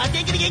on and on.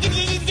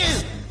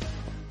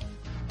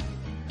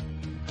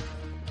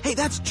 Hey,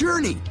 that's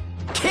Journey.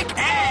 Kick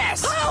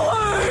ass!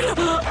 Howard!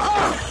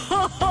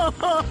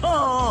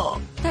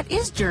 That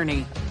is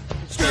Journey.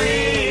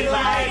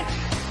 Streetlight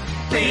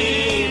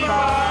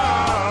Fever!